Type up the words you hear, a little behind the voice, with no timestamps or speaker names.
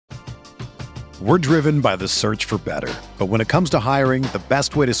We're driven by the search for better. But when it comes to hiring, the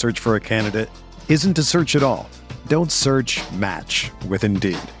best way to search for a candidate isn't to search at all. Don't search, match with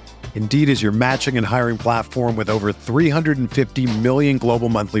Indeed. Indeed is your matching and hiring platform with over 350 million global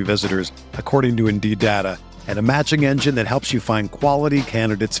monthly visitors, according to Indeed data, and a matching engine that helps you find quality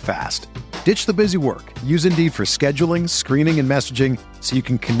candidates fast. Ditch the busy work. Use Indeed for scheduling, screening, and messaging so you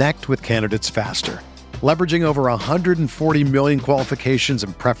can connect with candidates faster. Leveraging over 140 million qualifications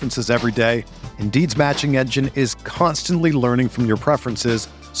and preferences every day, Indeed's matching engine is constantly learning from your preferences,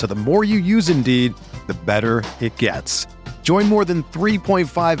 so the more you use Indeed, the better it gets. Join more than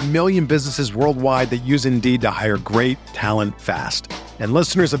 3.5 million businesses worldwide that use Indeed to hire great talent fast. And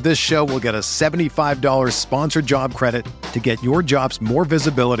listeners of this show will get a $75 sponsored job credit to get your jobs more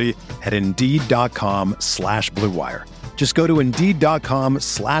visibility at Indeed.com/Blue Wire. Just go to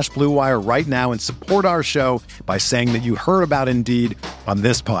Indeed.com/Blue Wire right now and support our show by saying that you heard about Indeed on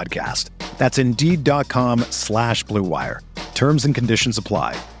this podcast. That's Indeed.com/Blue Wire. Terms and conditions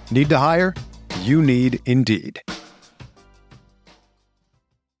apply. Need to hire? You need Indeed.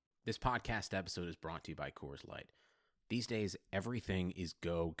 This podcast episode is brought to you by Coors Light. These days, everything is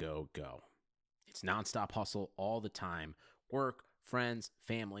go, go, go. It's nonstop hustle all the time. Work, friends,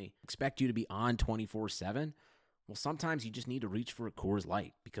 family, expect you to be on 24/7. Well, sometimes you just need to reach for a Coors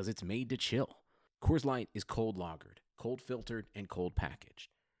Light because it's made to chill. Coors Light is cold lagered, cold filtered, and cold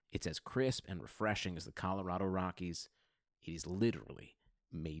packaged. It's as crisp and refreshing as the Colorado Rockies. It is literally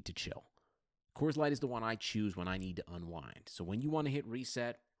made to chill. Coors Light is the one I choose when I need to unwind. So when you want to hit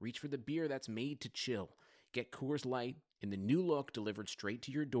reset, reach for the beer that's made to chill. Get Coors Light in the new look delivered straight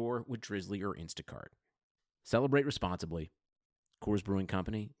to your door with Drizzly or Instacart. Celebrate responsibly. Coors Brewing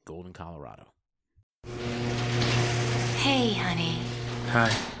Company, Golden, Colorado. Hey, honey.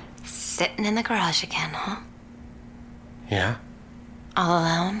 Hi. Sitting in the garage again, huh? Yeah? All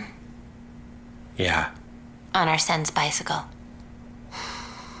alone? Yeah. On our son's bicycle?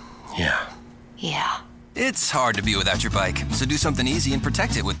 Yeah. Yeah. It's hard to be without your bike, so do something easy and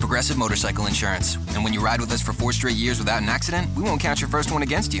protect it with Progressive Motorcycle Insurance. And when you ride with us for 4 straight years without an accident, we won't count your first one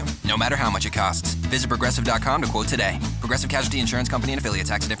against you, no matter how much it costs. Visit Progressive.com to quote today. Progressive Casualty Insurance Company and Affiliates.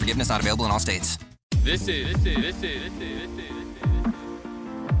 Accident forgiveness not available in all states. This is Heat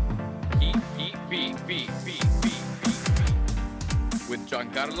Beat with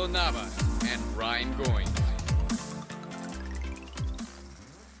Giancarlo Navas and Ryan Goins.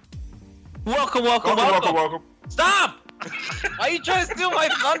 Welcome. Stop! Why are you trying to steal my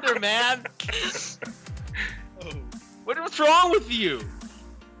thunder, man? What's wrong with you?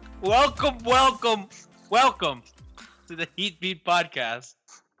 Welcome to the Heat Beat Podcast.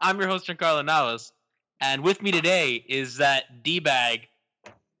 I'm your host, Giancarlo Navas, and with me today is that D-bag,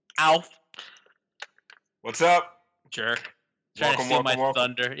 Alf. What's up? Jerk. Trying to steal my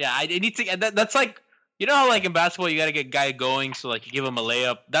thunder. Yeah, I need to. That's like, you know how like in basketball you gotta get a guy going, so like you give him a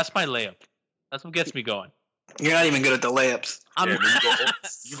layup. That's my layup. That's what gets me going. You're not even good at the layups.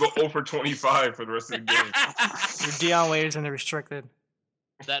 You go 0 for 25 for the rest of the game. You're Dion Waiters in the restricted.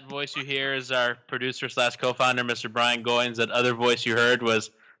 That voice you hear is our producer / co-founder, Mr. Brian Goins. That other voice you heard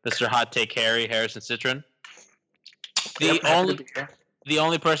was Mr. Hot Take Harrison Citron. The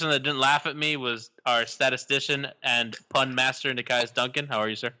only person that didn't laugh at me was our statistician and pun master, Nikias Duncan. How are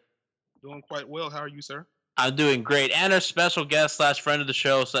you, sir? Doing quite well. How are you, sir? I'm doing great. And our special guest / friend of the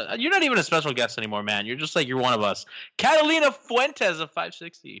show. So you're not even a special guest anymore, man. You're just like you're one of us. Catalina Fuentes of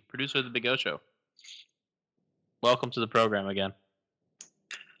 560, producer of the Big O Show. Welcome to the program again.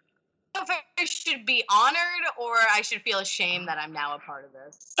 If I should be honored or I should feel ashamed that I'm now a part of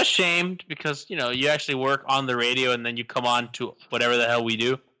this. Ashamed because, you know, you actually work on the radio and then you come on to whatever the hell we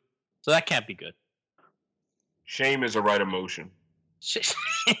do. So that can't be good. Shame is a right emotion.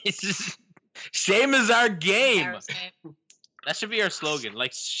 Shame is our game. That should be our slogan.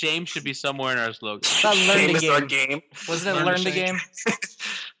 Like, shame should be somewhere in our slogan. Shame is our game. Wasn't it learn the game?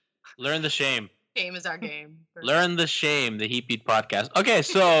 Learn the shame. Shame is our game. Learn the shame, the Heat Beat Podcast. Okay,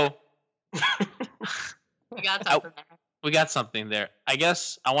 so... We got something there. We got something there. I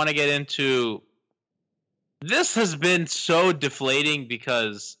guess I want to get into... This has been so deflating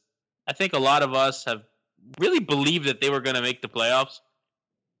because I think a lot of us have really believed that they were going to make the playoffs.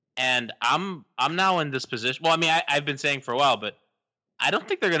 And I'm now in this position. Well, I mean, I've been saying for a while, but I don't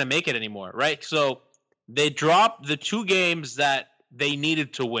think they're going to make it anymore, right? So they dropped the 2 games that they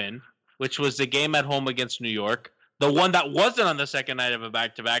needed to win, which was the game at home against New York, the one that wasn't on the second night of a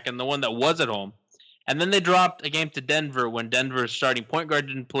back-to-back, and the one that was at home. And then they dropped a game to Denver when Denver's starting point guard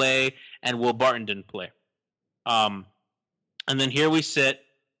didn't play and Will Barton didn't play. And then here we sit,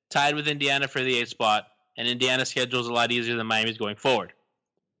 tied with Indiana for the 8th spot, and Indiana's schedule is a lot easier than Miami's going forward.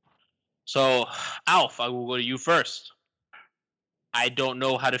 So, Alf, I will go to you first. I don't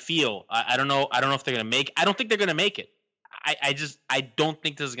know how to feel. I don't know. I don't know if they're gonna make. I don't think they're gonna make it. I don't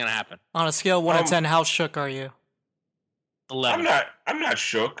think this is gonna happen. On a scale of 1 to 10, how shook are you? 11. I'm not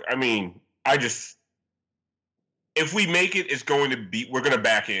shook. I mean, if we make it, it's going to be. We're gonna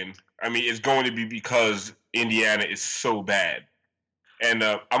back in. I mean, it's going to be because Indiana is so bad, and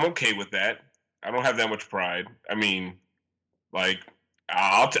I'm okay with that. I don't have that much pride. I mean, like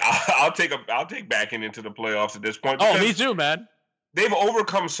I'll take backing into the playoffs at this point. Oh, me too, man. They've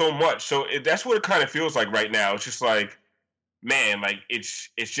overcome so much, so that's what it kind of feels like right now. It's just like, man, like it's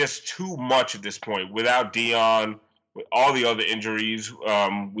just too much at this point. Without Dion, with all the other injuries,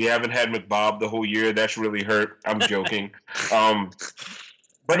 we haven't had McBob the whole year. That's really hurt. I'm joking,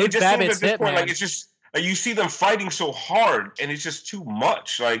 but it just seems at this point like it's just like you see them fighting so hard, and it's just too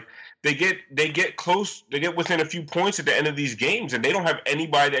much. Like they get close, they get within a few points at the end of these games, and they don't have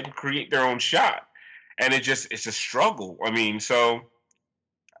anybody that can create their own shot. And it's a struggle. I mean, so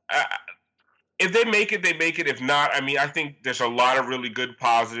if they make it, they make it. If not, I mean, I think there's a lot of really good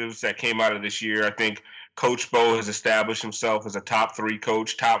positives that came out of this year. I think Coach Bo has established himself as a top 3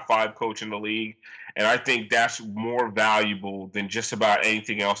 coach, top 5 coach in the league. And I think that's more valuable than just about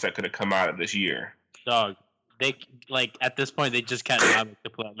anything else that could have come out of this year. Dog, they at this point, they just can't not make the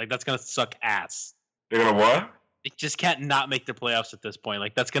playoffs. Like, that's going to suck ass. They're going to what? They just can't not make the playoffs at this point.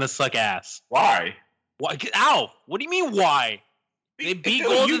 Like, that's going to suck ass. Why? Why? Ow! What do you mean, why? They beat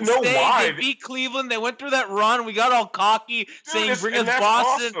Golden State. They beat Cleveland. They went through that run. We got all cocky, saying "Bring us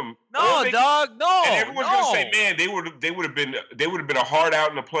Boston." Awesome. No, dog. No. And everyone's gonna say, "Man, they would have been a hard out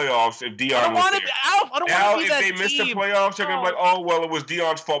in the playoffs if Dion was there." I don't want to be that team. If they missed the playoffs, they're gonna be like, "Oh, well, it was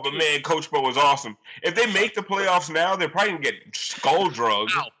Dion's fault." But man, Coach Bo was awesome. If they make the playoffs now, they're probably gonna get skull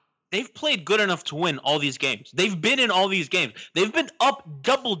drugged. Ow. They've played good enough to win all these games. They've been in all these games. They've been up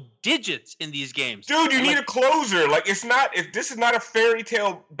double digits in these games. Dude, you need a closer. Like, this is not a fairy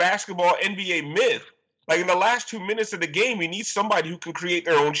tale basketball NBA myth. Like, in the last 2 minutes of the game, you need somebody who can create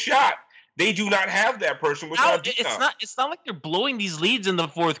their own shot. They do not have that person without Dion. It's not like they're blowing these leads in the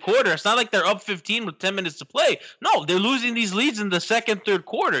fourth quarter. It's not like they're up 15 with 10 minutes to play. No, they're losing these leads in the second, third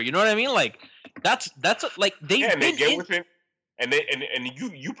quarter. You know what I mean? Like, they get within. And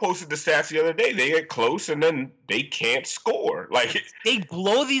you posted the stats the other day. They get close and then they can't score. Like they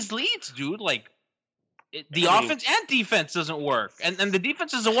blow these leads, dude. Like the offense and defense doesn't work, and the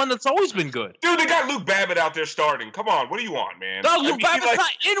defense is the one that's always been good. Dude, they got Luke Babbitt out there starting. Come on, what do you want, man? No, Luke Babbitt's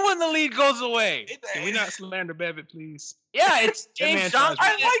not in when the lead goes away. Can we not slander Babbitt, please? Yeah, it's James Johnson.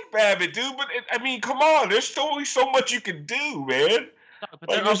 I like Babbitt, dude, but come on. There's only so much you can do, man.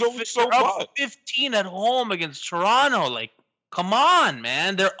 But there's only so much. 15 at home against Toronto, like. Come on,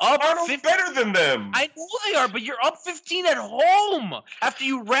 man. They're up. Toronto's better than them. I know they are, but you're up 15 at home after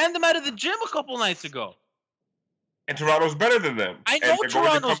you ran them out of the gym a couple nights ago. And Toronto's better than them. I know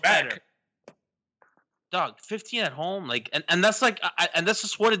Toronto's better. Dog, 15 at home, like, and that's like, and that's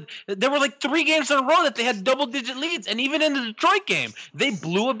just what there were like 3 games in a row that they had double-digit leads, and even in the Detroit game, they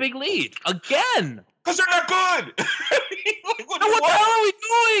blew a big lead again. Because they're not good. What the hell are we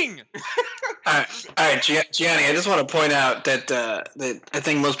doing? All right, Gianni. I just want to point out that I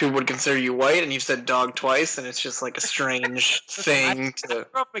think most people would consider you white, and you've said dog twice, and it's just like a strange thing to.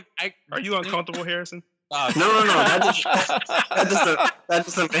 Are you uncomfortable, Harrison? No. That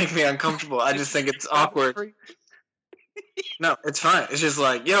doesn't make me uncomfortable. I just think it's awkward. No, it's fine. It's just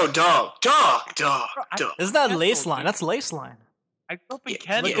like, yo, dog. Isn't that lace line? That's lace line. I grew up in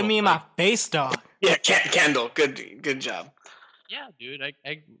Kendall. Look at me in my face, dog. Yeah, Kendall. Good job. Yeah, dude.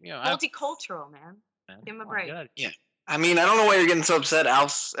 Multicultural, man. Give him a break. Yeah. I mean, I don't know why you're getting so upset.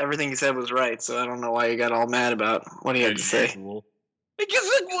 Alf's everything he said was right, so I don't know why you got all mad about what he had to say. Because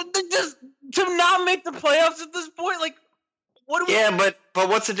just to not make the playoffs at this point, like, what do we? Yeah, but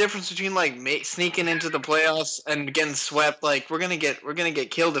what's the difference between like sneaking into the playoffs and getting swept? Like, we're gonna get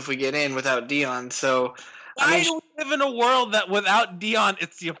killed if we get in without Dion. So. Why do we live in a world that without Dion,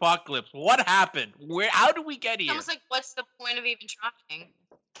 it's the apocalypse? What happened? How do we get here? It's almost like, what's the point of even trying?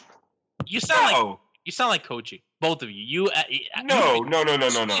 You sound like Coachy. Both of you. No.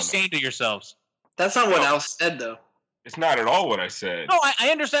 You're saying to yourselves. That's not what Alf said, though. It's not at all what I said. No, I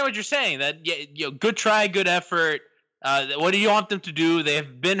understand what you're saying. That good try, good effort. What do you want them to do? They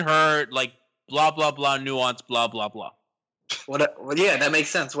have been hurt. Like blah blah blah. Nuance. Blah blah blah. Yeah, that makes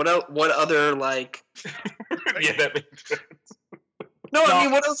sense. What other like? Yeah, that makes sense. No, I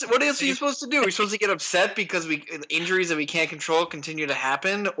mean, what else are you supposed to do? Are you supposed to get upset because injuries that we can't control continue to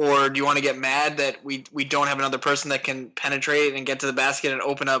happen, or do you want to get mad that we don't have another person that can penetrate and get to the basket and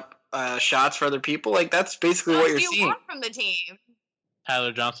open up shots for other people? Like, that's basically what you're seeing. What do you want from the team?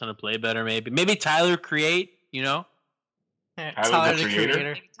 Tyler Johnson to play better, maybe Tyler create, you know. Tyler the creator.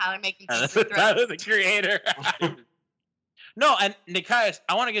 Maybe Tyler making Tyler the creator. No, and Nikias,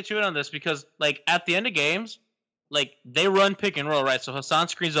 I want to get you in on this because, like, at the end of games, like, they run pick and roll, right? So Hassan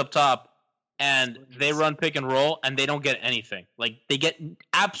screens up top, and they run pick and roll, and they don't get anything. Like, they get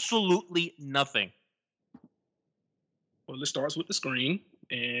absolutely nothing. Well, it starts with the screen,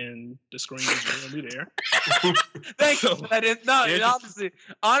 and the screen is really there. Thank you.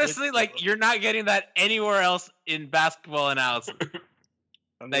 Honestly, like, you're not getting that anywhere else in basketball analysis.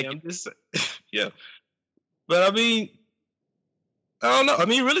 I mean, I'm just yeah. But I mean, I don't know. I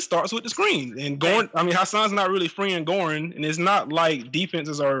mean, it really starts with the screen. And Goran, I mean, Hassan's not really freeing Goran, and it's not like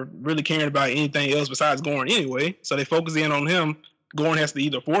defenses are really caring about anything else besides Goran anyway. So they focus in on him. Goran has to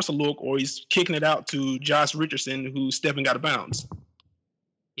either force a look or he's kicking it out to Josh Richardson, who's stepping out of bounds.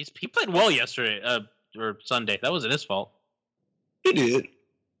 He played well yesterday or Sunday. That wasn't his fault. He did.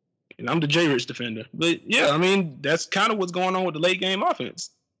 And I'm the J-Rich defender. But, yeah, I mean, that's kind of what's going on with the late game offense.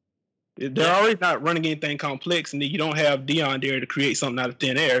 They're already not running anything complex, and then you don't have Dion there to create something out of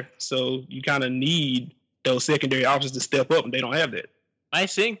thin air. So you kind of need those secondary options to step up, and they don't have that. Am I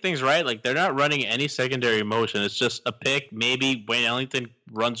seeing things right? Like, they're not running any secondary motion. It's just a pick. Maybe Wayne Ellington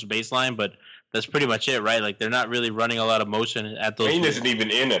runs baseline, but that's pretty much it, right? Like, they're not really running a lot of motion at those. Wayne isn't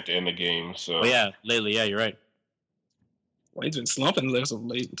even in at the end of the game, so. Oh, yeah, lately, yeah, you're right. Wayne's been slumping less of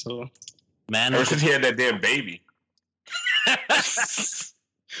late, so. Man, ever since he had that damn baby.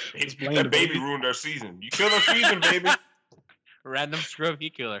 That baby ruined our season. You killed our season, baby. Random scrub, he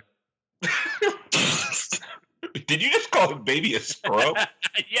killer. Did you just call the baby a scrub?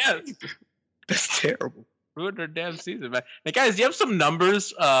 Yes. That's terrible. Ruined our damn season, man. Hey, guys, do you have some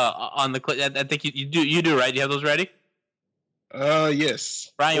numbers on the clip? I think you do. You do, right? Do you have those ready?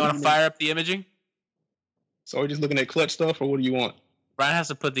 Yes. Brian, you want to fire up the imaging? So we're just looking at clutch stuff, or what do you want? Brian has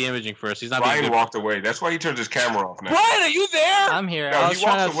to put the imaging first. He's not. Brian walked away. That's why he turned his camera off now. Brian, are you there? I'm here. No, I was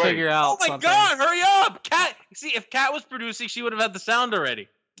trying to figure out. Oh my something. God! Hurry up, Kat. See, if Kat was producing, she would have had the sound already.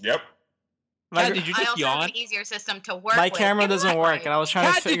 Yep. Kat, did you I just also yawn? have an easier system to work My with. camera doesn't work, and I was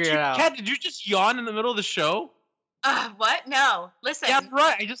trying to figure it out. Kat, did you just yawn in the middle of the show? What? No. Listen. Yeah,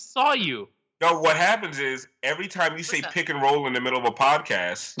 right. I just saw you. No, what happens is every time you say pick and roll in the middle of a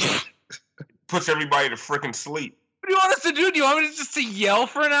podcast, puts everybody to freaking sleep. What do you want us to do? Do you want me to just to yell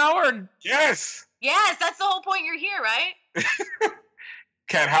for an hour? Yes. Yes, that's the whole point. You're here, right?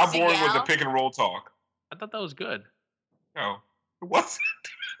 Kat, how boring was the pick and roll talk? I thought that was good. No. What?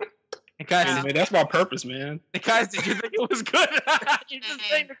 Hey, guys, man, that's my purpose, man. Hey, guys, did you think it was good? You just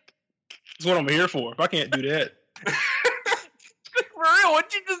saying. That's what I'm here for. If I can't do that. For real,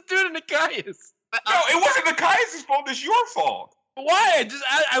 what'd you just do to Nikias? No, it wasn't Nikias' fault. It's your fault. Why?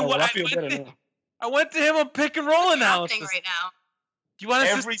 I went to him on pick and roll analysis. Right now. Do you want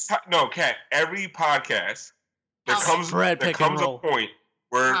to Kat, every podcast there comes a point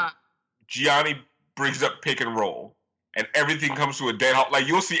where Gianni brings up pick and roll and everything comes to a dead halt. Like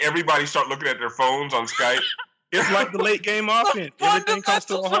you'll see everybody start looking at their phones on Skype. It's like the late game offense. Everything comes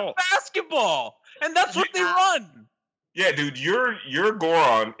to a halt. Basketball, and that's what they run. Yeah, dude, you're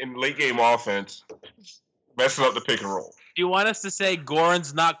Goran in late game offense, messing up the pick and roll. Do you want us to say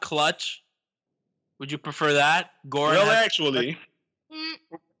Goran's not clutch? Would you prefer that? Goran? Well, actually,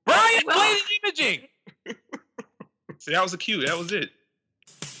 Brian, play the imaging. See, that was a cue. That was it.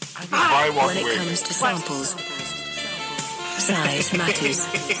 When it comes to samples, size matters.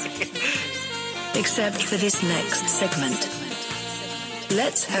 Except for this next segment.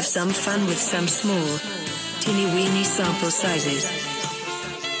 Let's have some fun with some small, teeny-weeny sample sizes.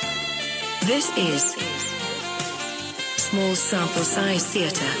 This is Small Sample Size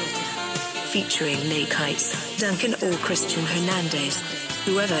Theater, featuring Nate Heights, Duncan or Christian Hernandez,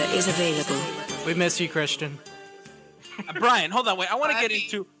 whoever is available. We miss you, Christian. Brian, hold on, wait. I want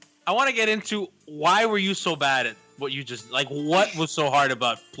to get into why were you so bad at what you just what was so hard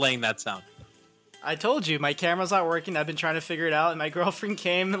about playing that sound? I told you, my camera's not working. I've been trying to figure it out, and my girlfriend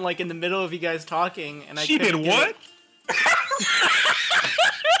came in the middle of you guys talking, and she did what?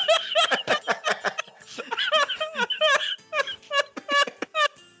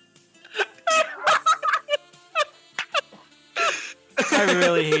 I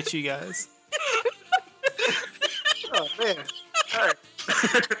really hate you guys. Oh man! All right.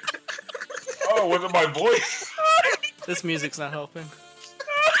 Oh, was it my voice? This music's not helping.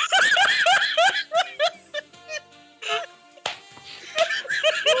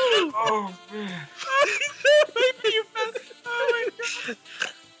 Oh man!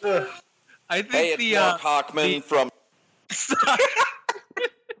 I think hey, it's Mark Hockman from.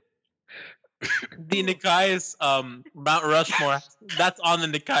 the Nikias Mount Rushmore. That's on the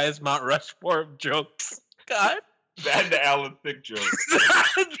Nikias Mount Rushmore of jokes. God. That and the Alan Thicke joke.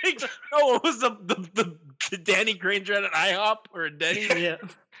 No, it was the Danny Granger at an IHOP or a Denny. Yeah.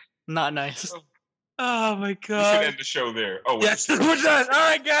 Not nice. Oh my We god. should end the show there. Oh, Yes, we're done. All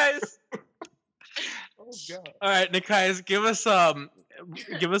right, guys. Oh god. All right, Nikias, give us some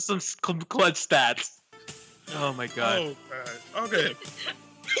clutch stats. Oh my god. Oh god. Okay.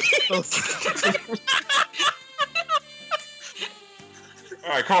 All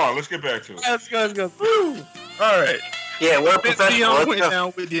right, come on. Let's get back to it. Let's go. Woo! All right. Yeah, we're Since professional. Dion Let's went go.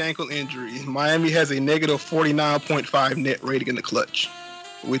 down with the ankle injury, Miami has a negative 49.5 net rating in the clutch,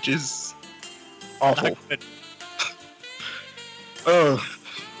 which is awful. Oh,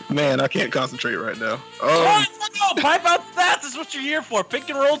 man, I can't concentrate right now. Pipe out stats is what you're here for. Pick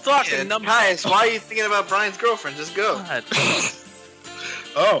and roll talking. Yeah, Numbers. guys, why are you thinking about Brian's girlfriend? Just go.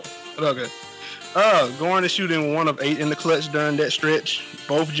 Oh, okay. Goran is shooting 1 of 8 in the clutch during that stretch.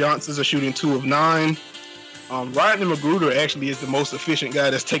 Both Johnsons are shooting 2 of 9. Rodney Magruder actually is the most efficient guy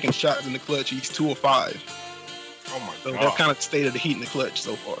that's taking shots in the clutch. He's 2 of 5. Oh my So god. that's kind of the state of the Heat in the clutch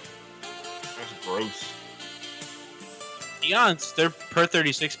so far. That's gross. Dion's their per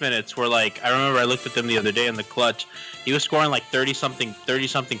 36 minutes were like, I remember I looked at them the other day in the clutch. He was scoring like 30 something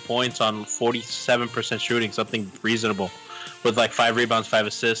points on 47% shooting, something reasonable, with like 5 rebounds, 5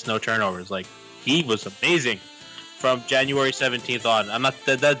 assists, no turnovers. Like, he was amazing from January 17th on. I'm not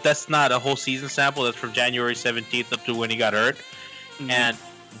that's not a whole season sample. That's from January 17th up to when he got hurt. Mm-hmm. And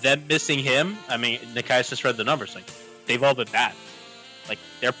them missing him, I mean, Nikias just read the numbers. Like, they've all been bad. Like,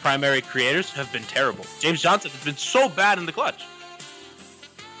 their primary creators have been terrible. James Johnson has been so bad in the clutch.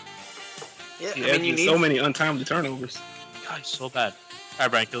 Yeah, Yeah, you need so many untimely turnovers. God, he's so bad. All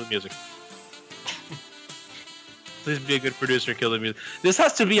right, Brian, kill the music. Please be a good producer, kill the music. This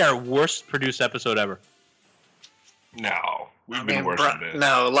has to be our worst produced episode ever. No, we've been worse than this.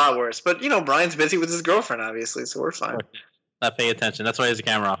 No, a lot worse. But, Brian's busy with his girlfriend, obviously, so we're fine. Not paying attention. That's why he has the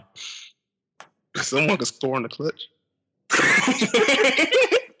camera off. Someone could score in the clutch.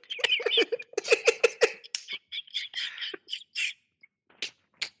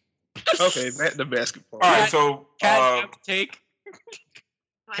 Okay, back to basketball. All right, so Kat, take.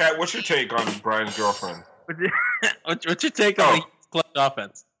 Kat, what's your take on Brian's girlfriend? What's your take on the clutch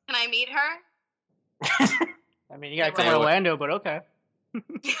offense? Can I meet her? I mean, you gotta come to Orlando, but okay.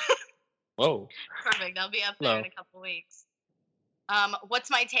 Whoa. Perfect. I'll be up there in a couple weeks. What's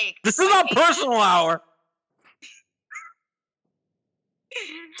my take? This is not personal hour.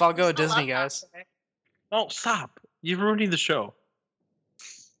 It's all go with Disney, guys. Oh, stop. You're ruining the show.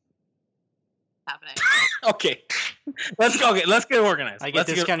 Happening. Okay. Let's go. Okay, let's get organized. I get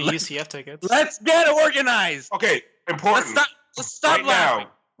discounted UCF tickets. Let's get organized. Okay, important. Let's stop right laughing.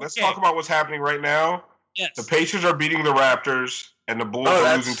 now. Let's talk about what's happening right now. Yes. The Pacers are beating the Raptors, and the Bulls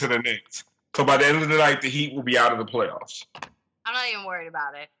are losing to the Knicks. So by the end of the night, the Heat will be out of the playoffs. I'm not even worried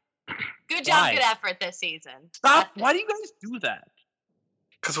about it. Good job, Why? good effort this season. Stop. Why do you guys do that?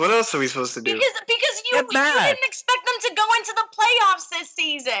 Because what else are we supposed to do? Because you mad. didn't expect them to go into the playoffs this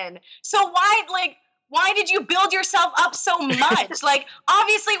season. So why did you build yourself up so much?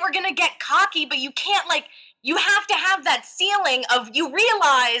 Obviously we're gonna get cocky, but you can't you have to have that ceiling of you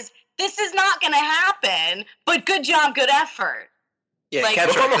realize this is not gonna happen, but good job, good effort. Yeah, Like- catch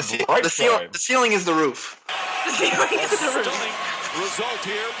Look on up. the bright side. The ceiling is the roof. The ceiling is the roof. Stunning result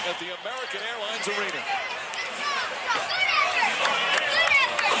here at the American Airlines Arena.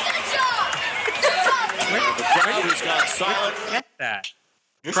 The crowd has gone silent. Get that.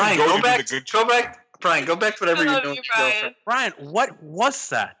 This Brian, is going go to be back. the good Go back. Brian, go back to whatever I you're love doing you, with your girlfriend. Brian, what was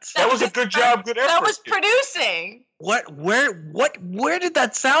that? That was a good job, good effort. That was producing. Where did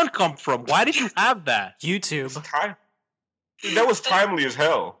that sound come from? Why did you have that? YouTube. Dude, that was timely as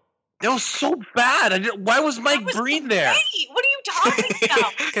hell. That was so bad. Why was Mike Breen there? Great. What are you talking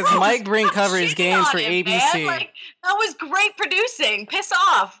about? Because Mike Breen covers games for on it, ABC. man. That was great producing. Piss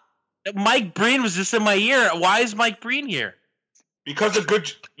off. Mike Breen was just in my ear. Why is Mike Breen here? Because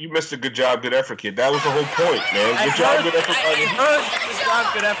you missed a good job, good effort, kid. That was the whole point, man. Good job, good effort. I heard good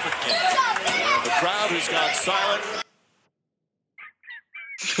job, good effort, kid. And the crowd has gone silent.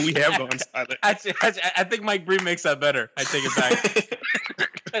 We have gone silent. I think Mike Breen makes that better. I take it back.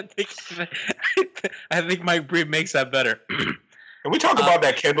 I think Mike Breen makes that better. Can we talk about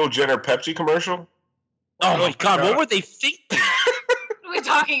that Kendall Jenner Pepsi commercial? Oh my God! What were they thinking? What are we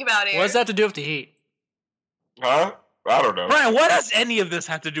talking about here? What does that have to do with the Heat? Huh? I don't know. Brian, what does any of this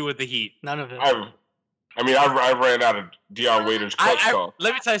have to do with the Heat? None of it. I ran out of Dion Waiters' clutch talk.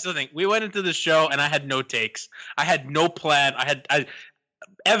 Let me tell you something. We went into the show and I had no takes. I had no plan.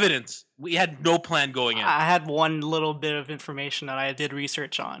 evidence. We had no plan going in. I had one little bit of information that I did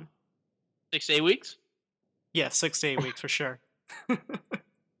research on. 6 to 8 weeks? Yeah, 6 to 8 weeks for sure.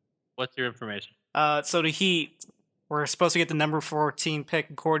 What's your information? So the Heat were supposed to get the number 14 pick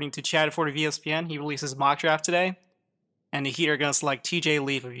according to Chad Ford of ESPN. He released his mock draft today. And the Heat are going to select TJ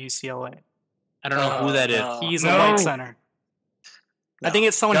Leaf of UCLA. I don't know who that is. He's a white center. I think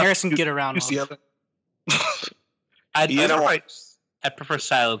it's someone Harrison can get around UCLA. I prefer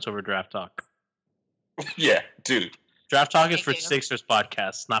silence over draft talk. Yeah, dude. Draft talk is for Sixers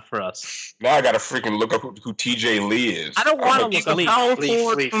podcasts, not for us. Now I gotta freaking look up who TJ Lee is. I don't want to He's look a up power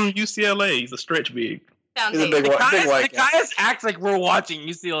forward from UCLA. He's a stretch big. He's a big white The guys act like we're watching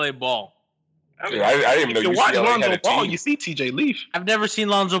UCLA ball. Dude, I didn't even know you watch UCLA Lonzo had a Ball, team. you see TJ Leaf. I've never seen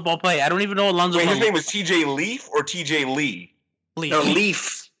Lonzo Ball play. I don't even know what Lonzo Wait, Ball his name was TJ Leaf or TJ Lee? Leaf. No,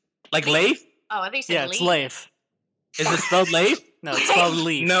 Leaf. Like Leif? Oh, I think you said Yeah, Leaf. it's Leif. Is it spelled Leif? No, it's spelled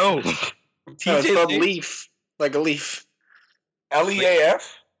Leaf. No. No, it's spelled Leaf. Like a leaf.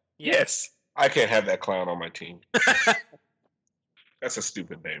 Leaf? Yes. I can't have that clown on my team. That's a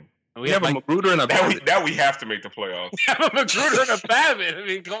stupid name. We have a Magruder and a Babbitt. Now we have to make the playoffs. We have a Magruder and a Babbitt. I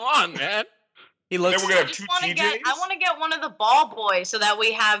mean, come on, man. He looks. Then we're gonna have two TJs. I want to get one of the ball boys so that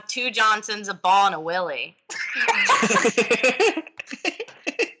we have two Johnsons, a ball, and a Willie.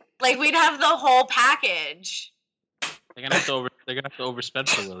 Like we'd have the whole package. They're gonna have to overspend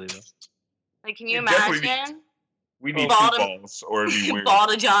for Willie though. Like, can you We definitely imagine? We need Ball two to- balls, or it'd be weird. Ball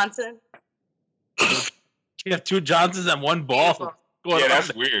to Johnson. You have two Johnsons and one ball. Yeah,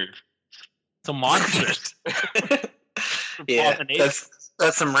 that's weird. It's a monster. Yeah,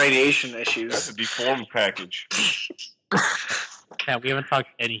 that's some radiation issues. That's a deformed package. Yeah, we haven't talked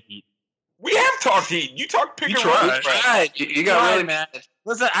any Heat. We have talked Heat. You talked pick and roll. Right. You got really man.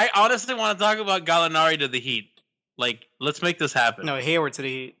 Listen, I honestly want to talk about Gallinari to the Heat. Like, let's make this happen. No, Hayward to the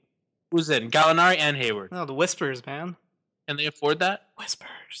Heat. Who's in? Gallinari and Hayward. No, the Whispers, man. Can they afford that?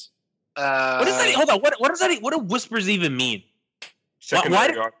 Whispers. What does that? Hold on. What does that? What do whispers even mean?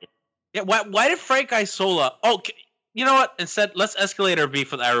 Why did Frank Isola? Oh, you know what? Instead, let's escalate our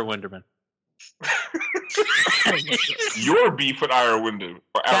beef with Ira Winderman. Your beef with Ira Winderman.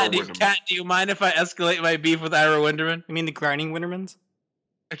 Kat, do you mind if I escalate my beef with Ira Winderman? You mean the grinding Windermans?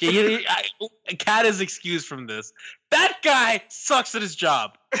 Okay, Kat is excused from this. That guy sucks at his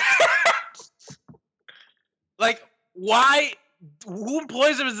job. Like, why? Who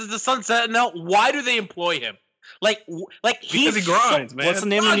employs him as the Sun Sentinel? Why do they employ him? Like because he grinds, man. What's the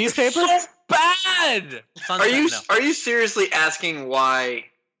name of the newspaper? So bad. Are you seriously asking why?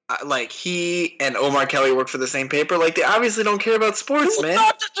 Like he and Omar Kelly work for the same paper? Like they obviously don't care about sports, man.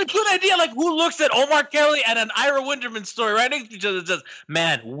 Not such a good idea. Like who looks at Omar Kelly and an Ira Winderman story right next to each other and says,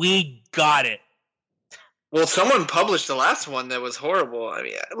 "Man, we got it." Well, someone published the last one that was horrible. I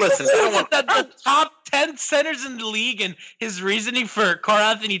mean, listen, the top 10 centers in the league, and his reasoning for Karl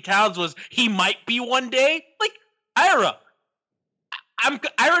Anthony Towns was he might be one day. Like Ira,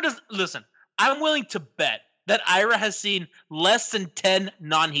 Ira does listen. I'm willing to bet that Ira has seen less than 10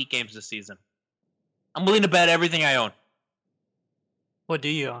 non-Heat games this season. I'm willing to bet everything I own. What do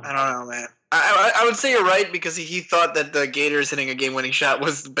you own? I don't know, man. I would say you're right because he thought that the Gators hitting a game-winning shot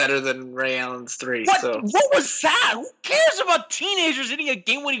was better than Ray Allen's three. What? So. What was that? Who cares about teenagers hitting a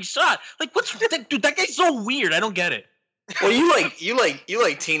game-winning shot? Like, what's that, dude? That guy's so weird. I don't get it. Well, you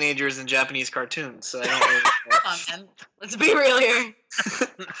like teenagers in Japanese cartoons, so I don't really Come on, man. Let's be real here.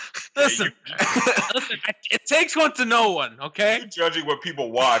 Listen, it takes one to know one, okay? Judging what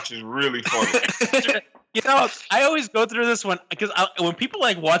people watch is really funny. You know, I always go through this one because when people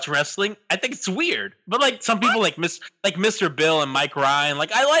like watch wrestling, I think it's weird. But like some people like Mr. Bill and Mike Ryan,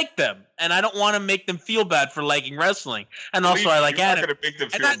 like I like them, and I don't want to make them feel bad for liking wrestling. And also, I like anime.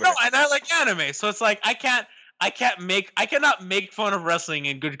 And I like anime, so it's like I cannot make fun of wrestling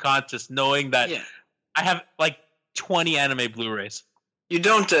in good conscience, knowing that I have like 20 anime Blu-rays. You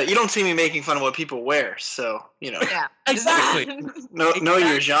don't see me making fun of what people wear, so you know. Yeah, exactly. know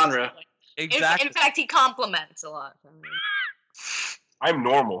your genre. Exactly. In fact, he compliments a lot. I'm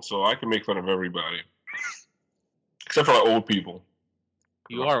normal, so I can make fun of everybody, except for like old people.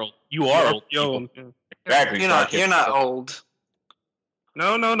 You are old. You are old. Yo, exactly. You're not old.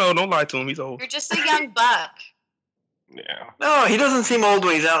 No, don't lie to him. He's old. You're just a young buck. Yeah. No, he doesn't seem old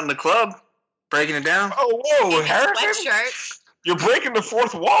when he's out in the club, breaking it down. Oh, whoa, Harrison! Sweatshirt. You're breaking the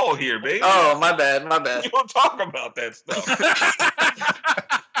fourth wall here, baby. Oh, my bad. You don't talk about that stuff.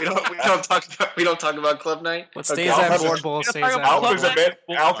 we don't talk about club night. What stays at board bowl stays at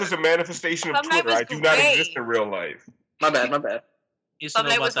Alpha's a manifestation of Twitter. I do not exist in real life. My bad. Club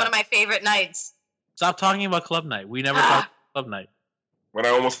night was one of my favorite nights. Stop talking about club night. We never talked about club night. when I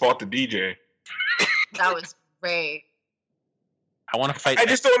almost fought the DJ. That was great. I want to fight. I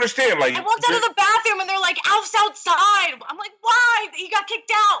just don't understand. Like, I walked out of the bathroom and they're like, Alf's outside. I'm like, why? He got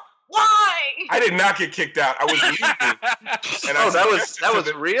kicked out. Why? I did not get kicked out. I was leaving. And that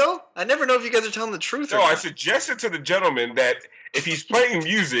was real? I never know if you guys are telling the truth or not. not. I suggested to the gentleman that if he's playing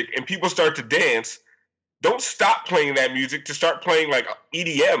music and people start to dance, don't stop playing that music to start playing like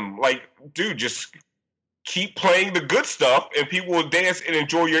EDM. Like, dude, just keep playing the good stuff and people will dance and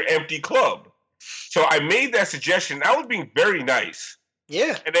enjoy your empty club. So I made that suggestion. I was being very nice.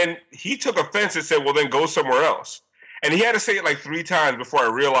 Yeah. And then he took offense and said, well, then go somewhere else. And he had to say it like 3 times before I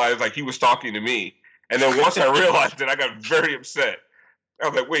realized like he was talking to me. And then once I realized it, I got very upset. I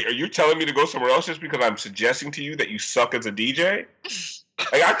was like, wait, are you telling me to go somewhere else just because I'm suggesting to you that you suck as a DJ?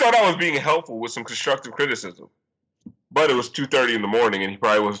 Like, I thought I was being helpful with some constructive criticism. But it was 2:30 in the morning and he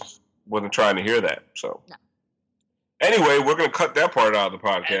probably wasn't trying to hear that. So no. Anyway, we're going to cut that part out of the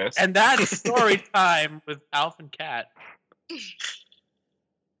podcast. And that's story time with Alf and Kat.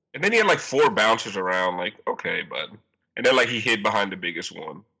 And then he had like 4 bouncers around. Like, okay, bud. And then like he hid behind the biggest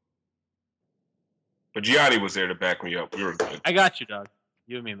one. But Gianni was there to back me up. We were good. I got you, dog.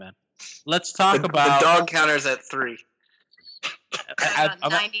 You and me, man. Let's talk the about... dog counter's at 3. I'm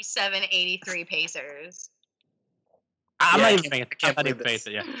 97-83 Pacers. I'm not even paying attention. I'm not even paying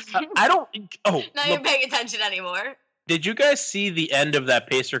attention. I don't... Oh, not even paying attention anymore. Did you guys see the end of that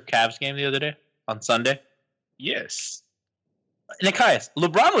Pacer-Cavs game the other day? On Sunday? Yes. Nikias,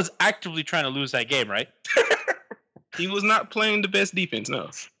 LeBron was actively trying to lose that game, right? He was not playing the best defense, no.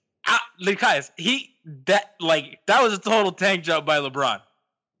 Nikias, that was a total tank job by LeBron.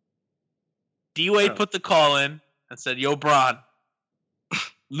 D-Wade put the call in and said, yo, Bron,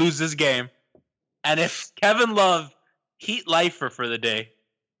 lose this game. And if Kevin Love, Heat lifer for the day,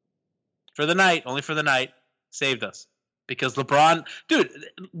 for the night, only for the night, saved us. Because LeBron, dude,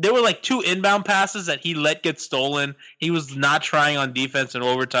 there were like 2 inbound passes that he let get stolen. He was not trying on defense in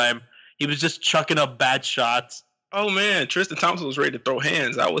overtime. He was just chucking up bad shots. Oh, man, Tristan Thompson was ready to throw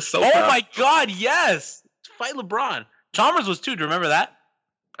hands. I was so proud. My God, yes. Fight LeBron. Chalmers was too. Do you remember that?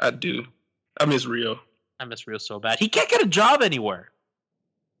 I do. I miss Rio. I miss Rio so bad. He can't get a job anywhere.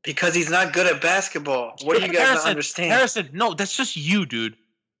 Because he's not good at basketball. What do you guys not understand? Harrison, no, that's just you, dude.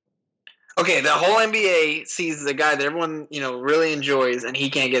 Okay, the whole NBA sees the guy that everyone, really enjoys, and he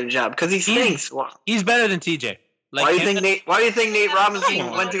can't get a job because he stinks. He's better than TJ. Like, why do you think Nate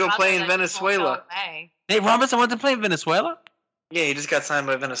Robinson went to go play in Venezuela? Nate Robinson went to play in Venezuela? Yeah, he just got signed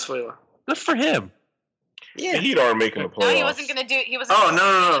by Venezuela. Good for him. Yeah, Heat are making the playoffs. No, he wasn't going to do. He was. Oh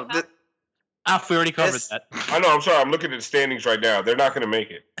no. We already covered that. I know. I'm sorry. I'm looking at the standings right now. They're not going to make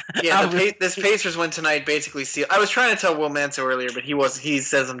it. Yeah, this Pacers win tonight basically sealed. I was trying to tell Will Manso earlier, but he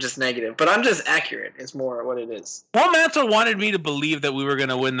says I'm just negative. But I'm just accurate. It's more what it is. Will Manso wanted me to believe that we were going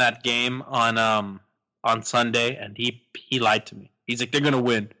to win that game on Sunday, and he lied to me. He's like, they're going to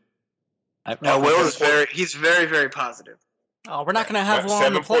win. Will is he's very, very positive. Oh, we're not going to have one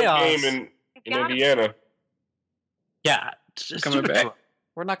in the playoffs. Game in Indiana. Yeah, it's coming back.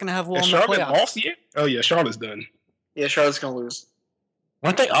 We're not going to have one in the Charlotte playoffs. Lost yet? Oh yeah, Charlotte's done. Yeah, Charlotte's going to lose.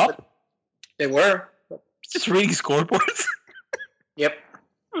 Weren't they up? They were. Just reading scoreboards. Yep.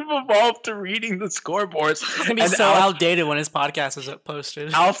 We've evolved to reading the scoreboards. It's going to be so outdated when his podcast is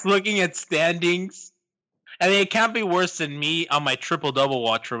posted. Alf looking at standings. I mean, it can't be worse than me on my triple-double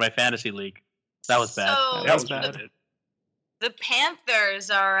watch for my fantasy league. That was bad. That was bad. The Panthers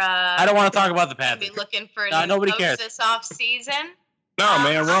are... I don't want to talk about the Panthers. Be looking for a nobody coach cares. This offseason. No,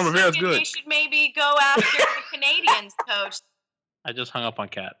 man, Ron Rivera's good. They should maybe go after the Canadians coach. I just hung up on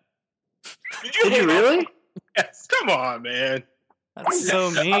Kat. Did you really? Yes. Come on, man. That's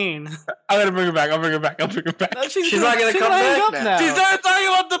so mean. I'm going to bring her back. I'll bring her back. No, she's not going to come back now. She started talking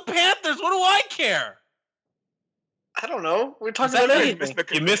about the Panthers. What do I care? I don't know. We're talking about everything.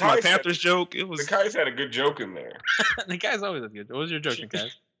 You missed my Panthers joke. The guys had a good joke in there. The guys always have good. What was your joke,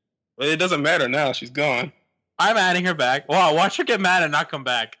 guys? Well, it doesn't matter now. She's gone. I'm adding her back. Wow, watch her get mad and not come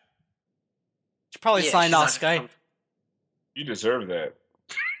back. She probably signed off Skype. You deserve that.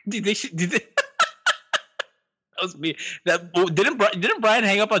 Did they? That was me. Didn't Brian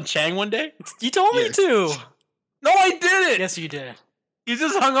hang up on Chang one day? You told me to. No, I didn't. Yes, you did. You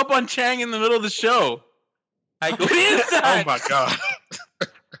just hung up on Chang in the middle of the show. What is that? Oh my God.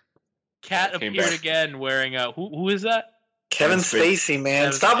 Kat appeared again wearing a who is that? Kevin Spacey,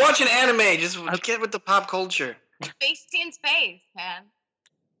 man. Stop watching anime. Just get with the pop culture. Spacey in space, man.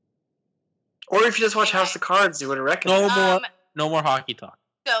 Or if you just watch House of Cards, you would have recognized. No more hockey talk.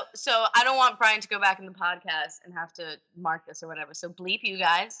 So I don't want Brian to go back in the podcast and have to mark this or whatever. So bleep you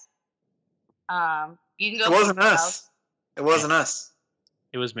guys. You can go. It wasn't us. It wasn't us.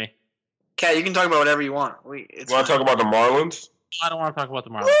 It was me. Kat, you can talk about whatever you want. Want to talk about the Marlins? I don't want to talk about the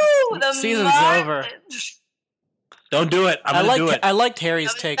Marlins. Woo, the Season's Marlins. over. Don't do it. I'm going to do it. I liked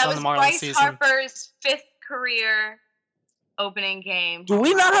Harry's take on the Marlins Bryce season. Harper's 5th career opening game. Do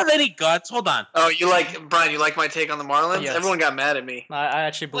we not have any guts? Hold on. Oh, you like Brian? You like my take on the Marlins? Yes. Everyone got mad at me. I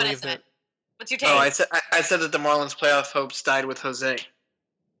actually believed it. What's your take? Oh, I said that the Marlins' playoff hopes died with Jose.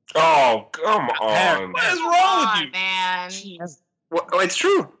 Oh, come on! What is wrong with you, man? It's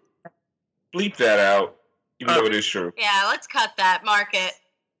true. Bleep that out. Even though it is true. Yeah, let's cut that. Mark it.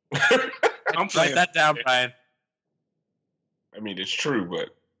 I'm Write that down, Brian. I mean, it's true,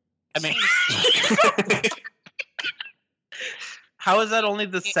 but I mean, how is that only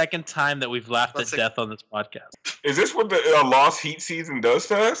the second time that we've laughed at death on this podcast? Is this what the lost Heat season does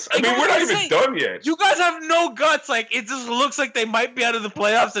to us? I mean, we're not even done yet. You guys have no guts. Like, it just looks like they might be out of the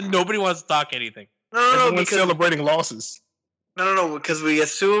playoffs, and nobody wants to talk anything. No, Everyone's celebrating losses. No, because we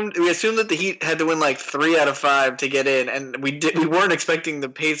assumed that the Heat had to win like 3 out of 5 to get in, and we weren't expecting the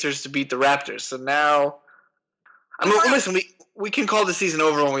Pacers to beat the Raptors. So now, I mean, listen, we can call the season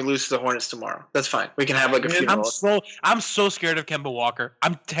over when we lose to the Hornets tomorrow. That's fine. We can have like a funeral. I'm so scared of Kemba Walker.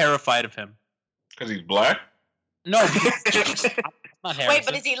 I'm terrified of him. Because he's black? No. I'm not Harrison. Wait,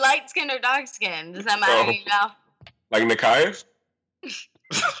 but is he light skinned or dark skinned? Does that matter to you now? Like Nikias?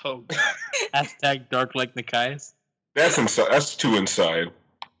 Hashtag dark like Nikias. That's inside. That's too inside.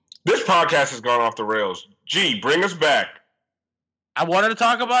 This podcast has gone off the rails. Gee, bring us back. I wanted to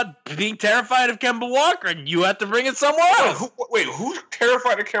talk about being terrified of Kemba Walker, and you have to bring it somewhere else. Wait, who's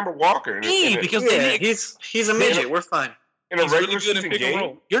terrified of Kemba Walker? Because he's a midget. We're fine. In a regular season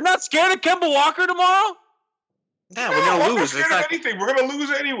game? You're not scared of Kemba Walker tomorrow? Yeah, we're going to lose. We're not scared of anything. We're going to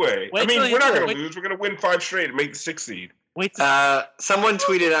lose anyway. We're not going to lose. We're going to win 5 straight and make the 6th seed. Someone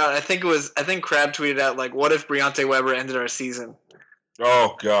tweeted out. I think Crab tweeted out like, "What if Briante Weber ended our season?"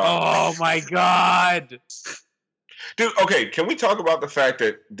 Oh God! Oh my God! Dude, okay. Can we talk about the fact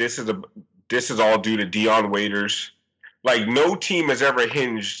that this is all due to Dion Waiters? Like, no team has ever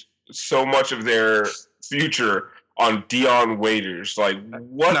hinged so much of their future on Dion Waiters. Like,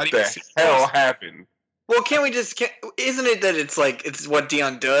 what the hell happened? Well, isn't it that it's what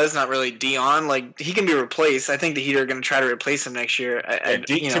Dion does, not really Dion? Like, he can be replaced. I think the Heat are going to try to replace him next year.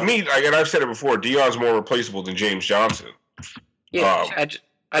 To me, and I've said it before, Dion's more replaceable than James Johnson. Yeah,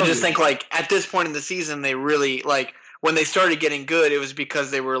 I just think, like, at this point in the season, they really, like, when they started getting good, it was because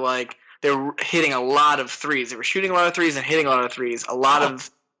they were hitting a lot of threes. They were shooting a lot of threes and hitting a lot of threes. A lot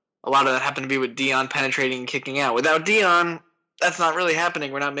of that happened to be with Dion penetrating and kicking out. Without Dion, that's not really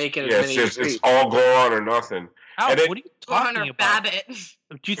happening. We're not making it. It's all go on or nothing. What are you talking about? Babbitt.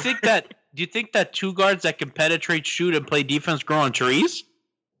 Do you think that 2 guards that can penetrate, shoot, and play defense grow on trees?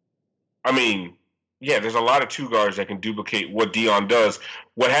 I mean, yeah, there's a lot of 2 guards that can duplicate what Dion does.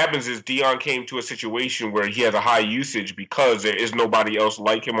 What happens is Dion came to a situation where he has a high usage because there is nobody else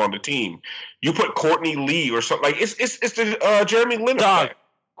like him on the team. You put Courtney Lee or something like it's the Jeremy Lin effect.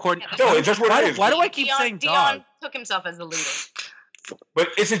 No, it's just what it is. Why do I keep saying Dion dog? took himself as the leader. But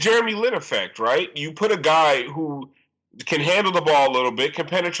it's a Jeremy Lin effect, right? You put a guy who can handle the ball a little bit, can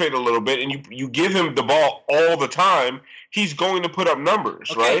penetrate a little bit, and you give him the ball all the time, he's going to put up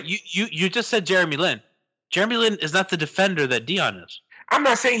numbers, right? You just said Jeremy Lin. Jeremy Lin is not the defender that Dion is. I'm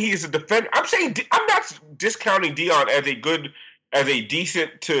not saying he is a defender. I'm not discounting Dion as a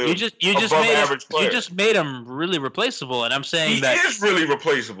decent to above average player. You just made him really replaceable, and I'm saying he is really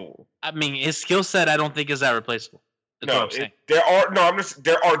replaceable. I mean, his skill set I don't think is that replaceable. There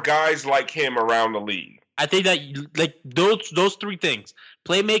are guys like him around the league. I think that like those 3 things: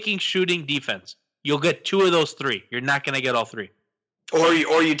 playmaking, shooting, defense. You'll get 2 of those 3. You're not going to get all 3. Or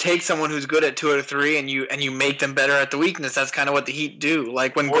you take someone who's good at 2 out of 3 and you make them better at the weakness. That's kind of what the Heat do.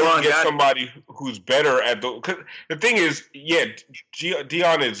 Like when Goran get somebody who's better at the thing is, yeah,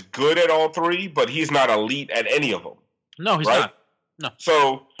 Dion is good at all 3, but he's not elite at any of them. No, he's not. No.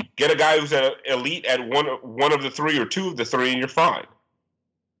 So get a guy who's elite at one of the 3 or 2 of the 3, and you're fine.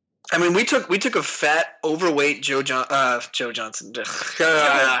 I mean, we took a fat, overweight Joe Johnson,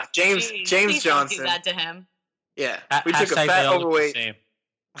 James Please Johnson. Don't do that to him. Yeah, we took a fat, overweight.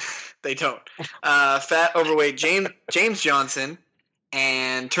 They don't. Fat, overweight James Johnson,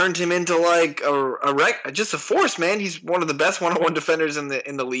 and turned him into like just a force, man. He's one of the best one-on-one defenders in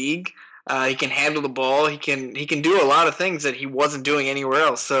the league. He can handle the ball. He can do a lot of things that he wasn't doing anywhere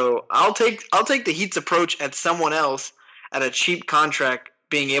else. So I'll take the Heat's approach at someone else at a cheap contract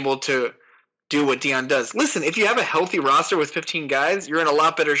being able to do what Dion does. Listen, if you have a healthy roster with 15 guys, you're in a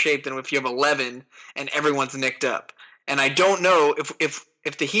lot better shape than if you have 11 and everyone's nicked up. And I don't know if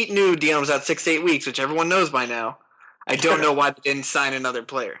the Heat knew Dion was out 6 to 8 weeks, which everyone knows by now. I don't know why they didn't sign another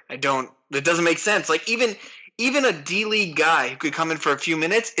player. It doesn't make sense. Like even a D-League guy who could come in for a few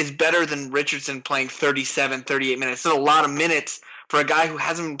minutes is better than Richardson playing 37, 38 minutes. It's a lot of minutes for a guy who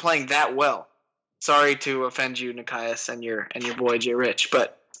hasn't been playing that well. Sorry to offend you, Nikias, and your boy Jay Rich,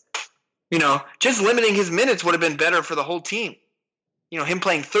 but just limiting his minutes would have been better for the whole team. Him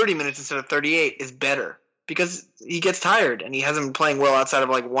playing 30 minutes instead of 38 is better because he gets tired and he hasn't been playing well outside of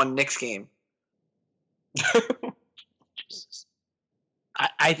like one Knicks game.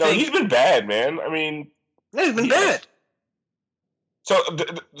 I think he's been bad, man. I mean, he's been bad.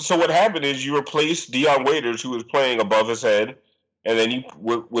 So what happened is you replaced Dion Waiters, who was playing above his head, and then you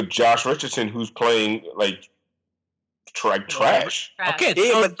with Josh Richardson, who's playing like trash. Okay,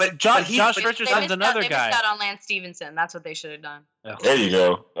 yeah, but Josh Richardson's another guy. They missed out on Lance Stevenson. That's what they should have done. There you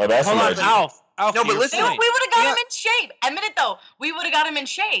go. Oh, that's Hold on, Alf. No, but listen, we would have got him in shape. Admit it though, we would have got him in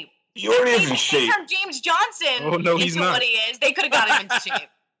shape. He already is in shape. They turned James Johnson he's into not. what he is. They could have got him in shape.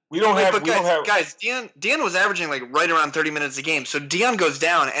 We don't have. Guys, Dion was averaging like right around 30 minutes a game. So Dion goes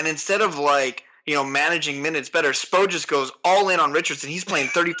down, and instead of like managing minutes better, Spo just goes all in on Richardson. He's playing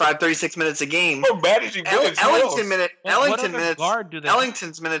 35, 36 minutes a game. Oh, managing minutes.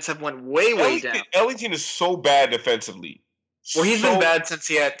 Ellington's minutes have went way down. Ellington is so bad defensively. Well, he's been bad since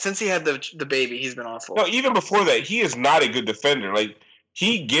he had the baby. He's been awful. No, even before that, he is not a good defender. Like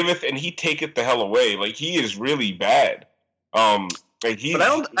he giveth and he taketh the hell away. Like he is really bad. But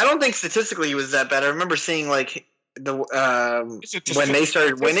I don't think statistically he was that bad. I remember seeing like when they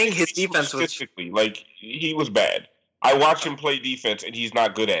started winning, his defense was like he was bad. I watched him play defense, and he's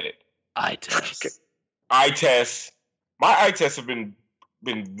not good at it. Eye tests. My eye tests have been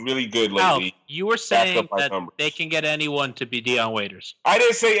really good lately. Al, you were saying that they can get anyone to be Dion Waiters. I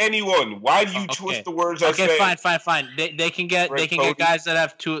didn't say anyone. Why do you twist the words I say? Okay, fine. They can get get guys that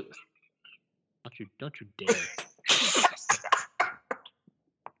have two. Don't you dare.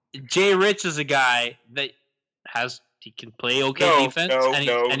 Jay Rich is a guy that he can play defense and he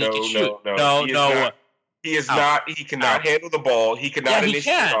can shoot. He is not. He cannot handle the ball. He cannot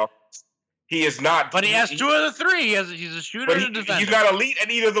initiate offense. He is not. But he has two of the three. He's a shooter and a defender. He's not elite at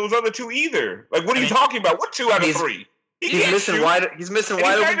either of those other two either. Like, what are you talking about? What 2 out of 3? He's missing wide open. He's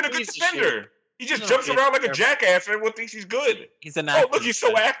not even a good defender. He just jumps around like a jackass and everyone thinks he's good. He's an active. Oh, look, he's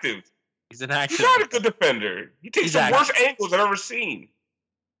so active. He's an active. He's not a good defender. He takes the worst angles I've ever seen.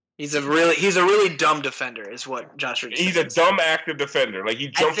 He's a really dumb defender, is what Josh Richardson is. He's a dumb active defender. Like he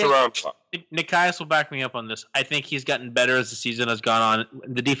jumps around. Nikias will back me up on this. I think he's gotten better as the season has gone on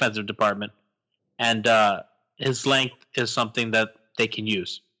in the defensive department, and his length is something that they can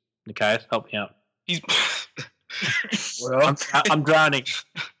use. Nikias, help me out. I'm drowning.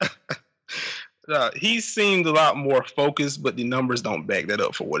 He seemed a lot more focused, but the numbers don't back that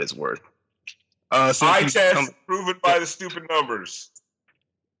up for what it's worth. Eye test proven by the stupid numbers.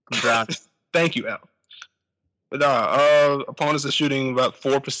 Thank you, Al. But opponents are shooting about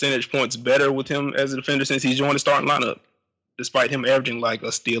 4 percentage points better with him as a defender since he joined the starting lineup, despite him averaging like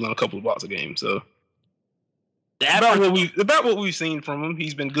a steal and a couple of blocks a game. So about what we've seen from him,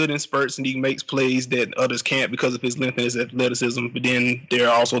 he's been good in spurts and he makes plays that others can't because of his length and his athleticism. But then there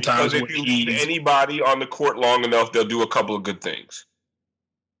are also times when anybody on the court long enough, they'll do a couple of good things.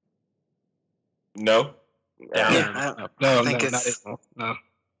 No. No.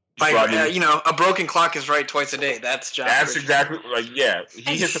 A broken clock is right twice a day. That's Josh. That's exactly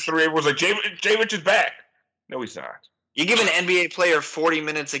He hit the three. It was like Jay Rich is back. No, he's not. You give an NBA player 40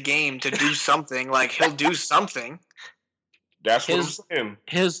 minutes a game to do something, like he'll do something. That's what I'm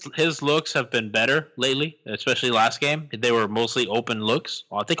saying. His looks have been better lately, especially last game. They were mostly open looks.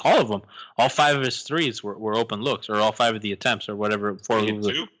 Well, I think all of them. All 5 of his threes were open looks, or all 5 of the attempts, or whatever. It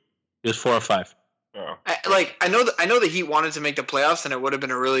was 4 or 5. Oh. I know that he wanted to make the playoffs, and it would have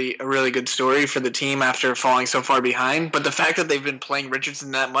been a really good story for the team after falling so far behind. But the fact that they've been playing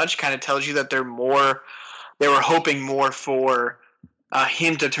Richardson that much kind of tells you that they were hoping more for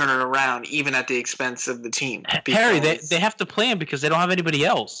him to turn it around, even at the expense of the team. Harry, they have to play him because they don't have anybody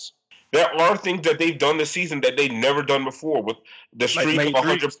else. There are things that they've done this season that they've never done before with the streak of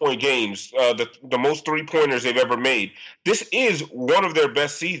 100-point games, the most 3-pointers they've ever made. This is one of their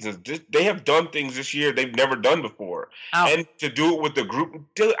best seasons. They have done things this year they've never done before. And to do it with the group,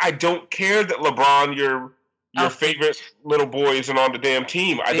 I don't care that LeBron, your favorite little boy, isn't on the damn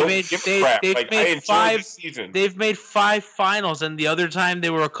team. I don't give a crap. I enjoy this season. They've made 5 finals, and the other time they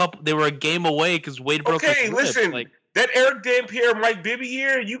were a game away because Wade broke his rib. Listen. That Eric Dampier, Mike Bibby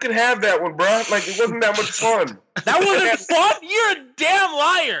year, you can have that one, bro. Like, it wasn't that much fun. That wasn't fun? You're a damn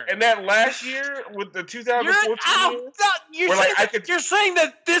liar. And that last year with the 2014 you're saying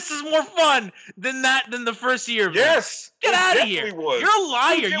that this is more fun than the first year. Yes. Get out of here. Was. You're a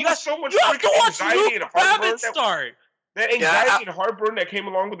liar. Dude, you have so much to watch Luke Babbitt start. That anxiety and heartburn that came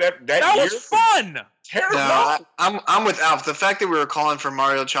along with that year was fun. Terrible. No, I'm with Alf. The fact that we were calling for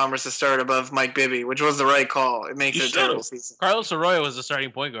Mario Chalmers to start above Mike Bibby, which was the right call, it makes it a terrible season. Carlos Arroyo was the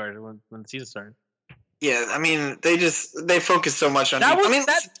starting point guard when the season started. Yeah, I mean, they focused so much on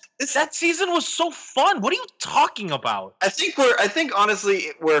that season was so fun. What are you talking about? I think honestly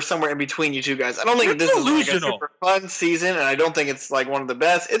we're somewhere in between you two guys. I don't think this is like a super fun season, and I don't think it's like one of the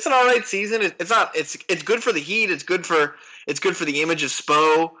best. It's an all right season. It's not. It's good for the Heat. It's good for the image of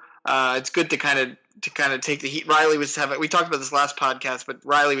Spo. It's good to kind of take the heat. Riley was having. We talked about this last podcast, but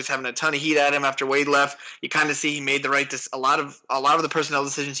Riley was having a ton of heat at him after Wade left. You kind of see he made the right. A lot of the personnel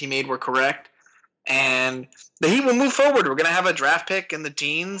decisions he made were correct. And the Heat will move forward. We're going to have a draft pick in the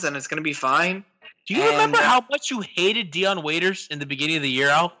teens, and it's going to be fine. Do you remember how much you hated Dion Waiters in the beginning of the year,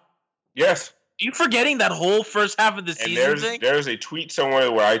 Al? Yes. Are you forgetting that whole first half of the season thing? There's a tweet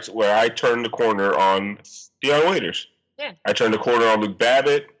somewhere where I turned the corner on Dion Waiters. Yeah. I turned the corner on Luke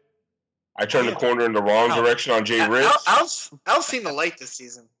Babbitt. I turned the corner in the wrong direction on Jay Ritz. Al's seen the light this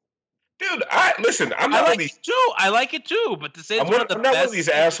season. Dude, I'm not it too. I like it too, but to say I'm not one of these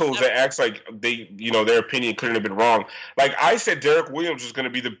assholes that acts like their opinion couldn't have been wrong. Like I said, Derek Williams was going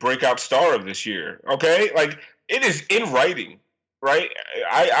to be the breakout star of this year. Okay, like it is in writing, right?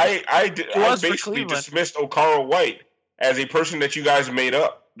 I basically dismissed Okaro White as a person that you guys made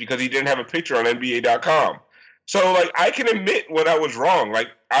up because he didn't have a picture on NBA.com. So like I can admit when I was wrong. Like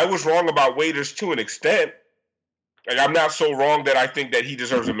I was wrong about Waiters to an extent. Like I'm not so wrong that I think that he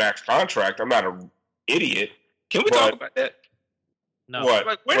deserves a max contract. I'm not an idiot. Can we talk about that? No. What?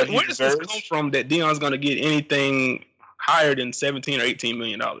 Like, where does this come from that Dion's going to get anything higher than $17 or $18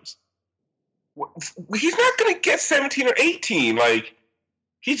 million? He's not going to get 17 or 18. Like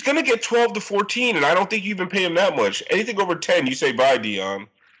he's going to get 12 to 14, and I don't think you even pay him that much. Anything over 10, you say bye, Dion.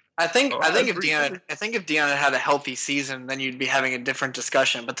 I think if Dion had a healthy season, then you'd be having a different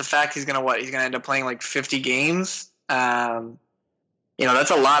discussion. But the fact he's gonna end up playing like 50 games.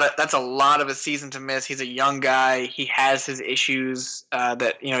 That's a lot of a season to miss. He's a young guy. He has his issues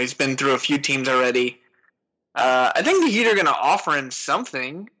that he's been through a few teams already. I think the Heat are going to offer him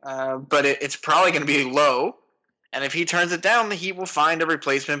something, but it's probably going to be low. And if he turns it down, the Heat will find a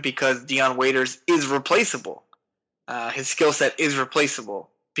replacement because Dion Waiters is replaceable. His skill set is replaceable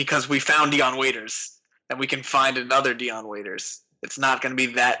because we found Dion Waiters, and we can find another Dion Waiters. It's not going to be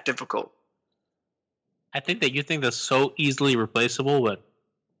that difficult. I think that you think that's so easily replaceable, but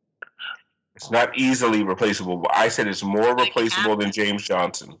it's not easily replaceable. But I said it's more replaceable than James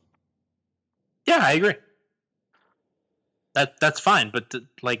Johnson. Yeah, I agree. That's fine, but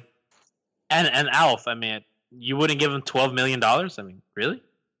and Alf, I mean, you wouldn't give him $12 million? I mean, really?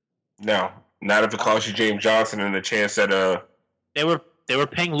 No, not if it costs you James Johnson and the chance that they were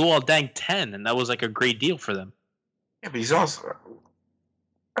paying Luol Deng 10, and that was like a great deal for them. Yeah, but he's also.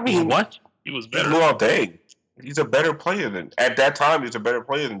 I mean, what? He was better. Luol Deng. He's a better player than at that time. He's a better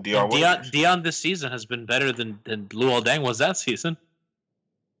player than Dion. Dion this season has been better than Luol Deng was that season.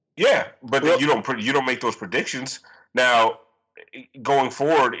 Yeah, but you don't make those predictions. Now, going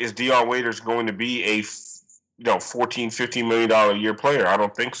forward, is Dion Waiters going to be a $14, $15 million a year player? I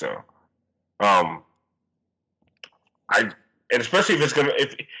don't think so. And especially if it's gonna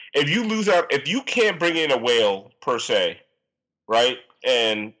if you lose out, if you can't bring in a whale per se, right?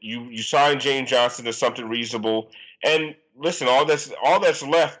 And you sign James Johnson to something reasonable. And listen, all that's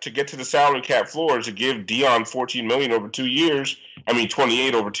left to get to the salary cap floor is to give Dion $14 million over 2 years. I mean,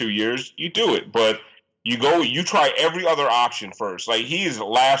 28 over 2 years. You do it, but you try every other option first. Like he is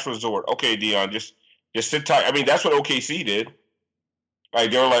last resort. Okay, Dion, just sit tight. I mean, that's what OKC did. Like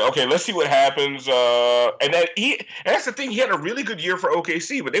they were like, okay, let's see what happens. And that's the thing. He had a really good year for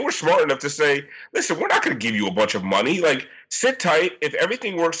OKC, but they were smart enough to say, listen, we're not going to give you a bunch of money. Like sit tight. If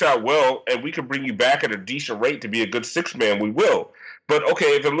everything works out well and we can bring you back at a decent rate to be a good sixth man, we will. But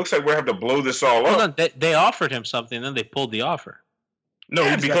okay, if it looks like we're having to blow this all up, they offered him something, and then they pulled the offer.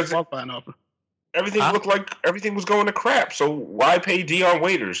 No, because everything looked like everything was going to crap. So why pay Dion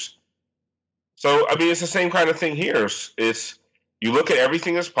Waiters? So I mean, it's the same kind of thing here. It's you look at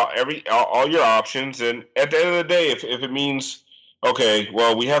everything as all your options, and at the end of the day, if it means okay,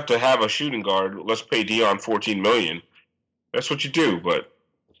 well, we have to have a shooting guard, let's pay Dion $14 million. That's what you do. But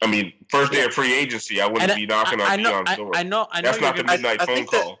I mean, first day of free agency, I wouldn't be knocking on Deion's door. I know. That's not the midnight phone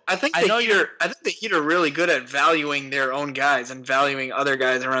call. I think the Heat are really good at valuing their own guys and valuing other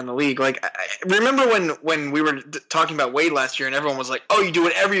guys around the league. Like, remember when we were talking about Wade last year, and everyone was like, "Oh, you do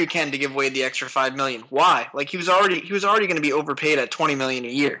whatever you can to give Wade the extra $5 million." Why? Like, he was already going to be overpaid at $20 million a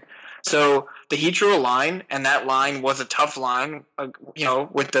year. So the Heat drew a line, and that line was a tough line,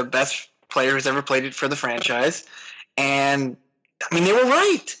 with the best player who's ever played it for the franchise, and I mean, they were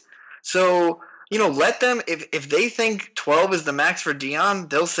right. So, let them, if they think 12 is the max for Deion,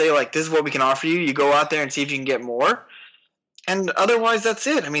 they'll say, like, this is what we can offer you. You go out there and see if you can get more. And otherwise, that's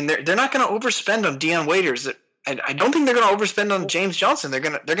it. I mean, they're not going to overspend on Deion Waiters. I don't think they're going to overspend on James Johnson. They're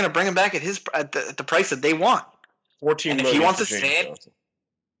going to bring him back at the price that they want. $14 million. If he wants to stay,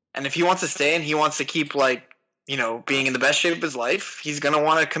 and if he wants to stay and he wants to keep, being in the best shape of his life, he's going to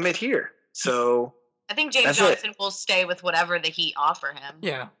want to commit here. So I think James Johnson will stay with whatever the Heat offer him.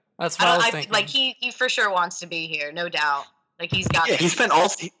 Yeah, that's what I was thinking. Like, he for sure wants to be here, no doubt. Like, he's got. Yeah, he spent he'll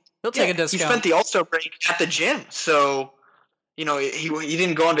take a discount. He spent the All-Star break at the gym, so he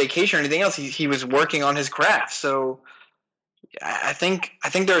didn't go on vacation or anything else. He was working on his craft. So I think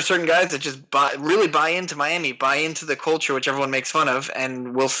there are certain guys that just really buy into Miami, buy into the culture, which everyone makes fun of,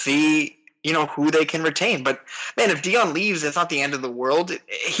 and we'll see. Who they can retain. But, man, if Deion leaves, it's not the end of the world.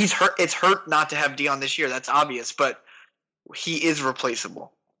 He's hurt. It's hurt not to have Deion this year. That's obvious. But he is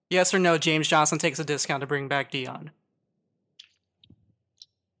replaceable. Yes or no, James Johnson takes a discount to bring back Deion?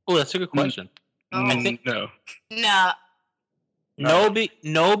 Oh, that's a good question. I think no. No,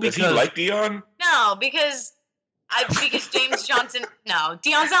 because... Does he like Deion? No, because James Johnson... No,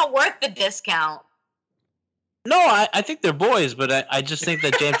 Deion's not worth the discount. No, I think they're boys, but I just think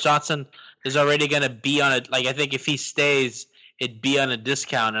that James Johnson is already going to be on it. Like, I think if he stays, it'd be on a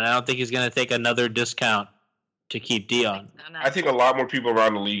discount, and I don't think he's going to take another discount to keep Deion. I think a lot more people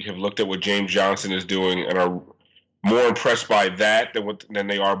around the league have looked at what James Johnson is doing and are more impressed by that than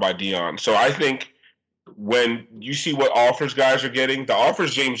they are by Deion. So I think when you see what offers guys are getting, the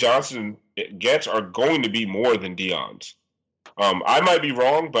offers James Johnson gets are going to be more than Deion's. I might be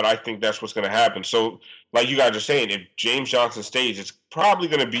wrong, but I think that's what's going to happen. So, like you guys are saying, if James Johnson stays, it's probably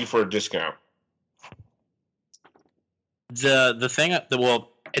going to be for a discount. The thing, I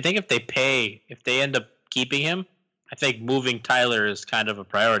think if they end up keeping him, I think moving Tyler is kind of a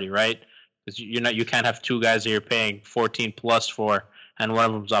priority, right? Because you can't have two guys that you're paying 14 plus for, and one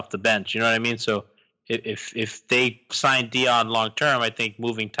of them's off the bench. You know what I mean? So if they sign Deion long term, I think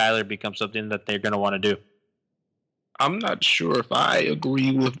moving Tyler becomes something that they're going to want to do. I'm not sure if I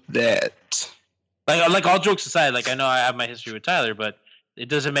agree with that. Like all jokes aside, like I know I have my history with Tyler, but it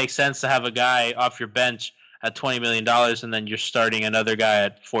doesn't make sense to have a guy off your bench at $20 million and then you're starting another guy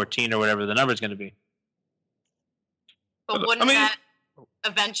at 14 or whatever the number is going to be. But wouldn't that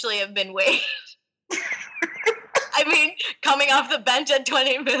eventually have been Wade? I mean, coming off the bench at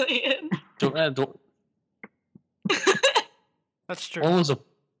 $20 million. That's true.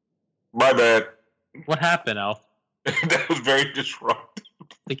 My bad. What happened, Al? That was very disruptive.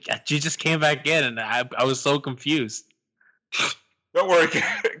 You just came back in, and I was so confused. Don't worry,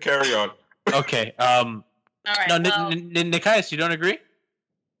 carry on. Okay. All right. No, Nikias, you don't agree?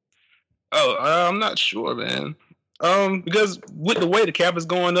 Oh, I'm not sure, man. Because with the way the cap is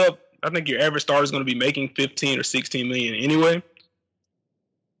going up, I think your average starter is going to be making 15 or 16 million anyway.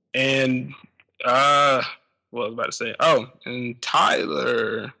 And what was I about to say? Oh, and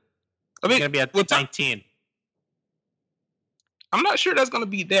Tyler, I mean, going to be at 19. I'm not sure that's going to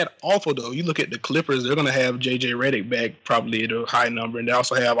be that awful, though. You look at the Clippers, they're going to have J.J. Redick back probably at a high number, and they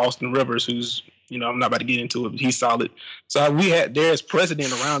also have Austin Rivers, who's, I'm not about to get into it, but he's solid. So there's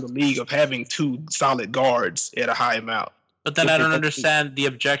precedent around the league of having two solid guards at a high amount. But then I don't understand the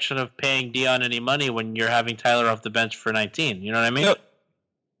objection of paying Deion any money when you're having Tyler off the bench for 19. You know what I mean? Yep.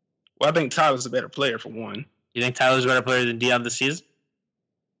 Well, I think Tyler's a better player, for one. You think Tyler's a better player than Deion this season?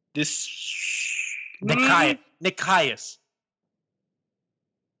 Nikias.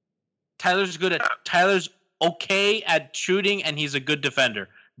 Tyler's okay at shooting, and he's a good defender.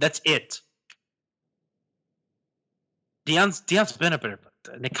 That's it. Deion's been a better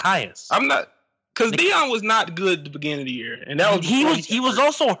Nikias. I'm not, because Deion was not good at the beginning of the year, and that was he was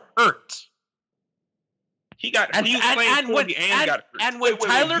also hurt. He got when Tyler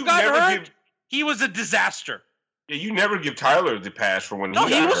got hurt, he was a disaster. Yeah, you never give Tyler the pass for when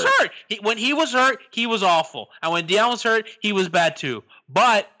he was hurt. When he was hurt, he was awful, and when Deion was hurt, he was bad too.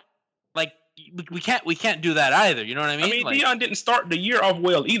 But we can't do that either. You know what I mean? I mean, Deion didn't start the year off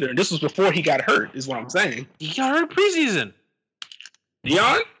well either, and this was before he got hurt. Is what I'm saying. He got hurt preseason.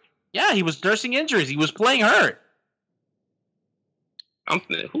 Deion? Yeah, he was nursing injuries. He was playing hurt.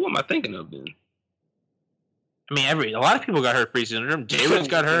 Who am I thinking of then? I mean, a lot of people got hurt preseason. Davis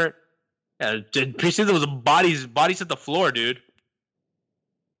got hurt. Yeah, preseason was bodies hit the floor, dude.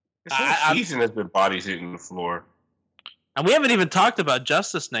 This whole season has been bodies hitting the floor. And we haven't even talked about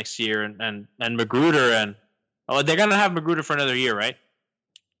Justice next year and Magruder and they're gonna have Magruder for another year, right?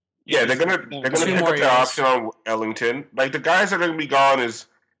 Yeah, they're gonna pick up the option on Ellington. Like the guys that are gonna be gone is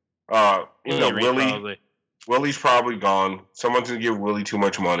Willie. Probably. Willie's probably gone. Someone's gonna give Willie too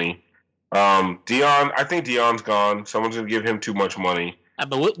much money. Dion, I think Dion's gone. Someone's gonna give him too much money.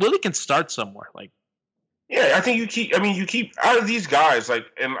 But Willie can start somewhere. Yeah, I think you keep out of these guys, like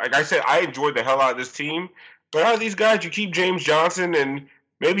I said, I enjoyed the hell out of this team. But out of these guys, you keep James Johnson and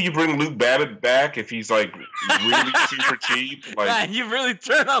maybe you bring Luke Babbitt back if he's like really super cheap. Like, man, you really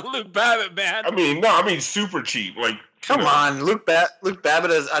turn on Luke Babbitt, man. I mean super cheap. Like, come on, Luke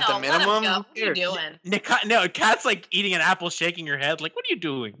Babbitt is at the minimum. What are you doing? No, Kat's like eating an apple, shaking your head. Like, what are you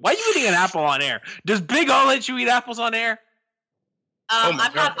doing? Why are you eating an apple on air? Does Big O let you eat apples on air? I'm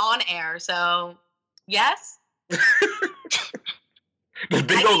not on air, so yes. Does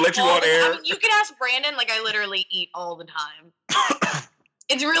Big O let you on air? I mean, you can ask Brandon. Like, I literally eat all the time.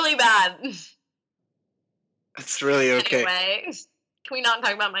 It's really bad. It's really okay. Anyway, can we not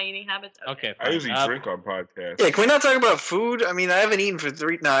talk about my eating habits? Okay. I usually drink on podcasts. Yeah, can we not talk about food? I mean, I haven't eaten for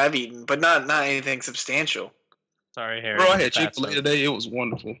 3. No, I've eaten, but not anything substantial. Sorry, Harry. Bro, I had Chick-fil-A today. It was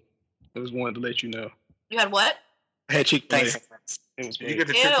wonderful. I just wanted to let you know. You had what? I had Chick-fil-A. Thanks. It was Did you get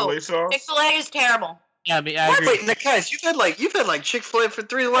the Chick-fil-A sauce? Chick-fil-A is terrible. Yeah, I mean, I agree. Wait, guys, you've had like Chick-fil-A for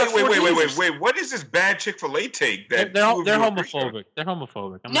 3 last 4 days. Wait. What is this bad Chick-fil-A take? That they're homophobic. They're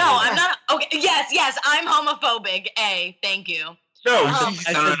homophobic. I'm not. Okay. Yes. I'm homophobic. Thank you. No,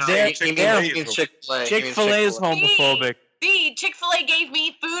 Chick-fil-A is homophobic. B, Chick-fil-A gave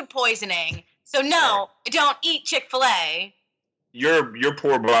me food poisoning. So no, I don't eat Chick-fil-A. Your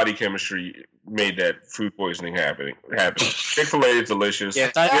poor body chemistry made that food poisoning happen. Chick-fil-A is delicious. Yeah,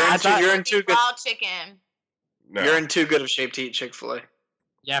 you're in too good. Raw chicken. No. You're in too good of shape to eat Chick-fil-A.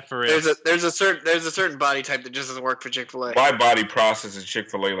 Yeah, for real. There's a certain body type that just doesn't work for Chick-fil-A. My body processes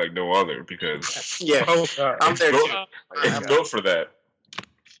Chick-fil-A like no other because I'm there too. It's built for that.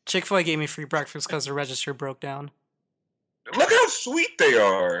 Chick-fil-A gave me free breakfast because the register broke down. Look how sweet they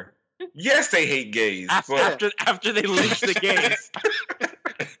are. Yes, they hate gays. After they lynch the gays,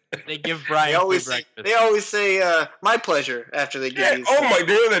 they give Brian free breakfast. They always say, "My pleasure." After they give you. Oh my!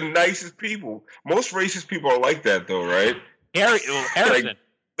 They're the nicest people. Most racist people are like that, though, right? Harrison.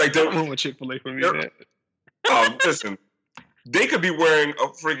 Like don't ruin Chick-fil-A for me. Listen, they could be wearing a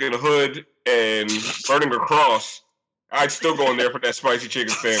freaking hood and burning a cross. I'd still go in there for that spicy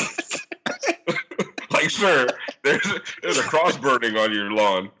chicken sandwich. Like, sir, there's a cross burning on your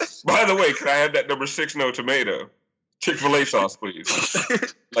lawn. By the way, can I have that number 6 no tomato? Chick-fil-A sauce, please.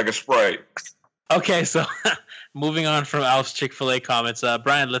 Like a Sprite. Okay, so moving on from Alf's Chick-fil-A comments,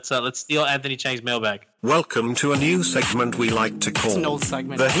 Brian, let's steal Anthony Chang's mailbag. Welcome to a new segment we like to call an old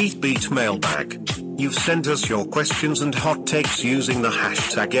segment. The Heat Beat Mailbag. You've sent us your questions and hot takes using the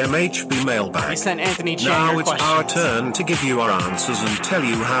hashtag MHB Mailbag. We sent Anthony Chang Now your it's questions. our turn to give you our answers and tell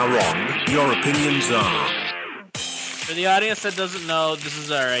you how wrong your opinions are. For the audience that doesn't know, this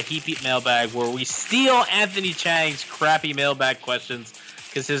is our Heat Beat Mailbag where we steal Anthony Chang's crappy mailbag questions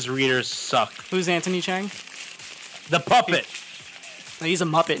because his readers suck. Who's Anthony Chang? The puppet. He's a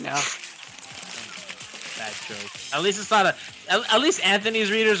Muppet now. Bad joke. At least it's not at least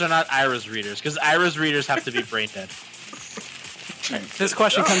Anthony's readers are not Ira's readers, because Ira's readers have to be brain dead. This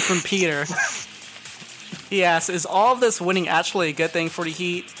question comes from Peter. He asks, is all of this winning actually a good thing for the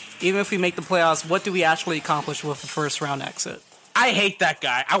Heat? Even if we make the playoffs, what do we actually accomplish with the first round exit? I hate that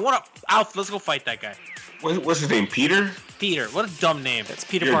guy. Let's go fight that guy. What's his name? Peter? Peter. What a dumb name. It's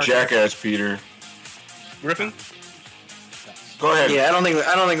Peter You're Parker. a jackass, Peter. Griffin? Go ahead. Yeah, I don't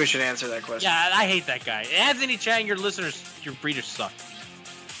think we should answer that question. Yeah, I hate that guy. Anthony Chang, your readers suck.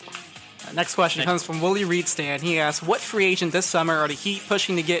 Next question comes from Willie Reedstan. He asks, what free agent this summer are the Heat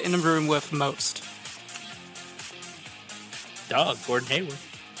pushing to get in the room with most? Gordon Hayward.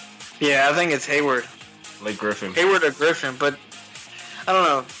 Yeah, I think it's Hayward. Like Griffin. Hayward or Griffin, but I don't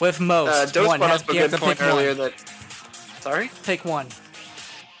know. With most. Dose one. brought up a good point earlier that... Sorry? Pick one.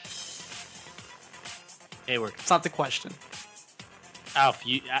 Hayward. It's not the question. Alf,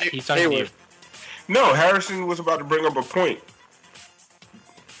 he's talking to you. No, Harrison was about to bring up a point.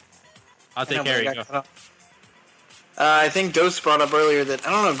 I'll take Harry. Go. I think Dose brought up earlier that,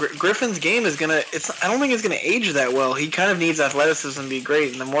 I don't know, Griffin's game is gonna, I don't think it's gonna age that well. He kind of needs athleticism to be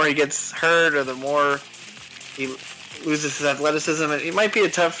great, and the more he gets hurt or the more he loses his athleticism. That might be a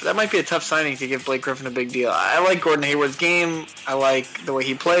tough signing to give Blake Griffin a big deal. I like Gordon Hayward's game. I like the way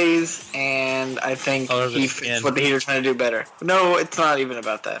he plays, and I think he fits what the Heat are trying to do better. No, it's not even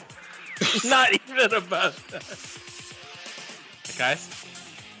about that. It's not even about that. Guys?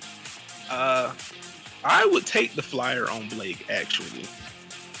 I would take the flyer on Blake, actually.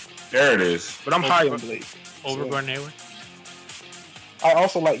 There it is. But I'm high on Blake. Over Gordon Hayward? I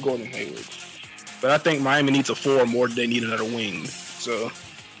also like Gordon Hayward. But I think Miami needs a 4 more than they need another wing. So,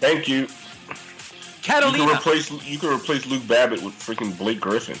 thank you. Catalina. You can replace Luke Babbitt with freaking Blake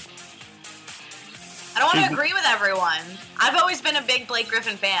Griffin. I don't want to agree with everyone. I've always been a big Blake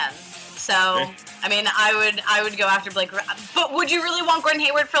Griffin fan. So, I mean, I would go after Blake. But would you really want Gordon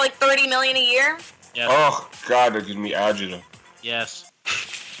Hayward for like $30 million a year? Yes. Oh God, that gives me agita. Yes.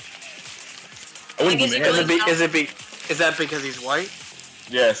 Is that because he's white?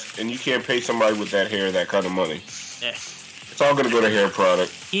 Yes, and you can't pay somebody with that hair that kind of money. Yeah. It's all going to go to hair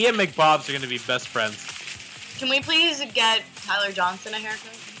product. He and McBob's are going to be best friends. Can we please get Tyler Johnson a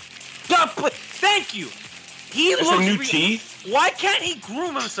haircut? Thank you. He looks new teeth. Why can't he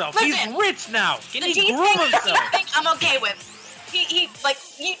groom himself? Listen, he's rich now. Can he teeth groom thing, himself? The teeth thing I'm okay with. But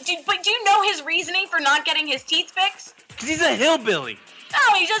do you know his reasoning for not getting his teeth fixed? Because he's a hillbilly.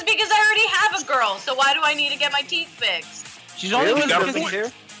 No, he's just because I already have a girl. So why do I need to get my teeth fixed? She's only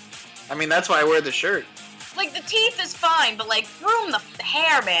hair. I mean, that's why I wear the shirt. Like, the teeth is fine, but, like, groom the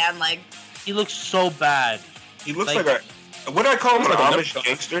hair, man. Like, he looks so bad. He looks like a... What do I call him? An Amish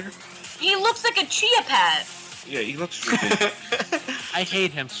gangster? He looks like a chia pet. Yeah, he looks ridiculous. I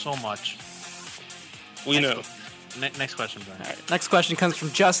hate him so much. We know. Next question, Brian. Right, next question comes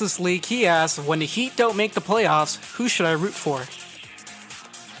from Justice League. He asks, when the Heat don't make the playoffs, who should I root for?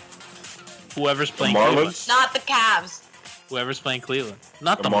 Whoever's playing Marlins? Cleveland. Not the Cavs. Whoever's playing Cleveland.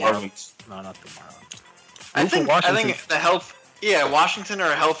 Not the Marlins. No, not the Marlins. I think Washington or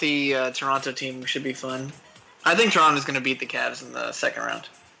a healthy Toronto team should be fun. I think Toronto's going to beat the Cavs in the second round.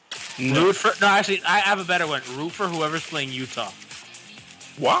 Actually, I have a better one. Root for whoever's playing Utah.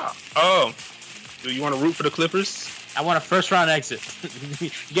 Wow. Oh. Do you want to root for the Clippers? I want a first-round exit.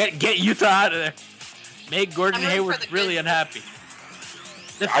 Get Utah out of there. Make Gordon Hayward really unhappy.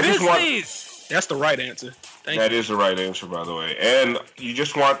 That's the right answer. That is the right answer, by the way. And you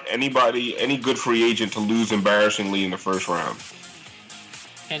just want any good free agent to lose embarrassingly in the first round.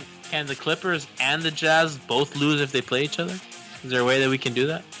 Can the Clippers and the Jazz both lose if they play each other? Is there a way that we can do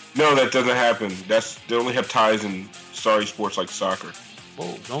that? No, that doesn't happen. They only have ties in sorry sports like soccer.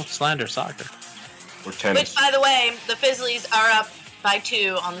 Whoa, don't slander soccer. Or tennis. Which, by the way, the Fizzlies are up by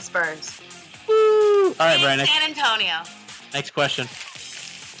 2 on the Spurs. Woo! All right, Brian. San Antonio. Next question.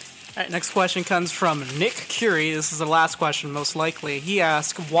 All right, next question comes from Nick Curie. This is the last question, most likely. He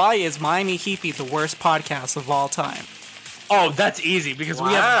asks, why is Miami Heat the worst podcast of all time? Oh, that's easy, because we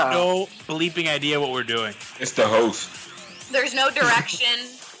have no bleeping idea what we're doing. It's the host. There's no direction.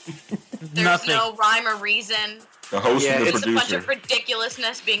 There's Nothing. no rhyme or reason. The host and the it's producer. It's a bunch of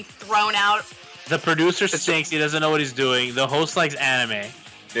ridiculousness being thrown out. The producer stinks. He doesn't know what he's doing. The host likes anime.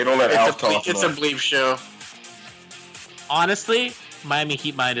 They don't let Alf talk. It's a bleep show. Honestly, Miami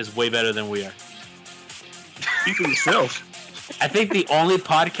Heat Mind is way better than we are. Speak for yourself. I think the only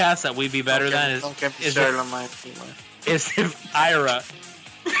podcast that we'd be better than is if Ira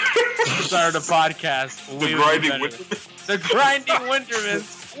started a podcast. The Grinding Wintermans. The Grinding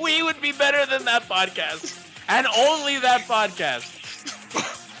Wintermans. We would be better than that podcast. And only that podcast.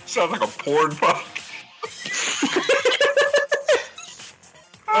 Sounds like a porn podcast.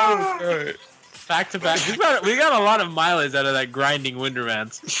 Oh, God. Back to back. We got a lot of mileage out of that Grinding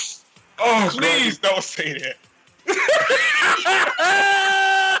Wintermans. Oh, please don't say that.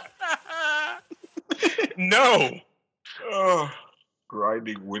 No. Oh,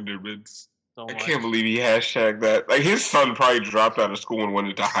 Grinding Wintermans. I can't believe he hashtagged that. Like, his son probably dropped out of school and went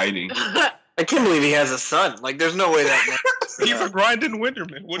into hiding. I can't believe he has a son. Like, there's no way that. He's a Grinding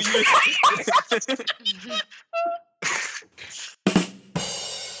Winterman. What do you mean?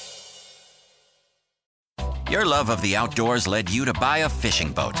 Your love of the outdoors led you to buy a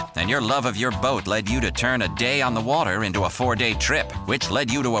fishing boat, and your love of your boat led you to turn a day on the water into a 4-day trip, which led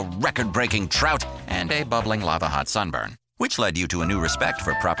you to a record-breaking trout and a bubbling lava-hot sunburn, which led you to a new respect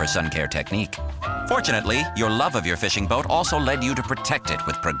for proper sun care technique. Fortunately, your love of your fishing boat also led you to protect it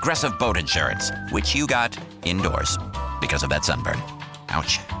with Progressive Boat Insurance, which you got indoors because of that sunburn.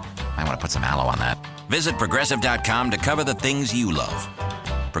 Ouch. I want to put some aloe on that. Visit Progressive.com to cover the things you love.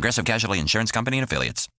 Progressive Casualty Insurance Company and Affiliates.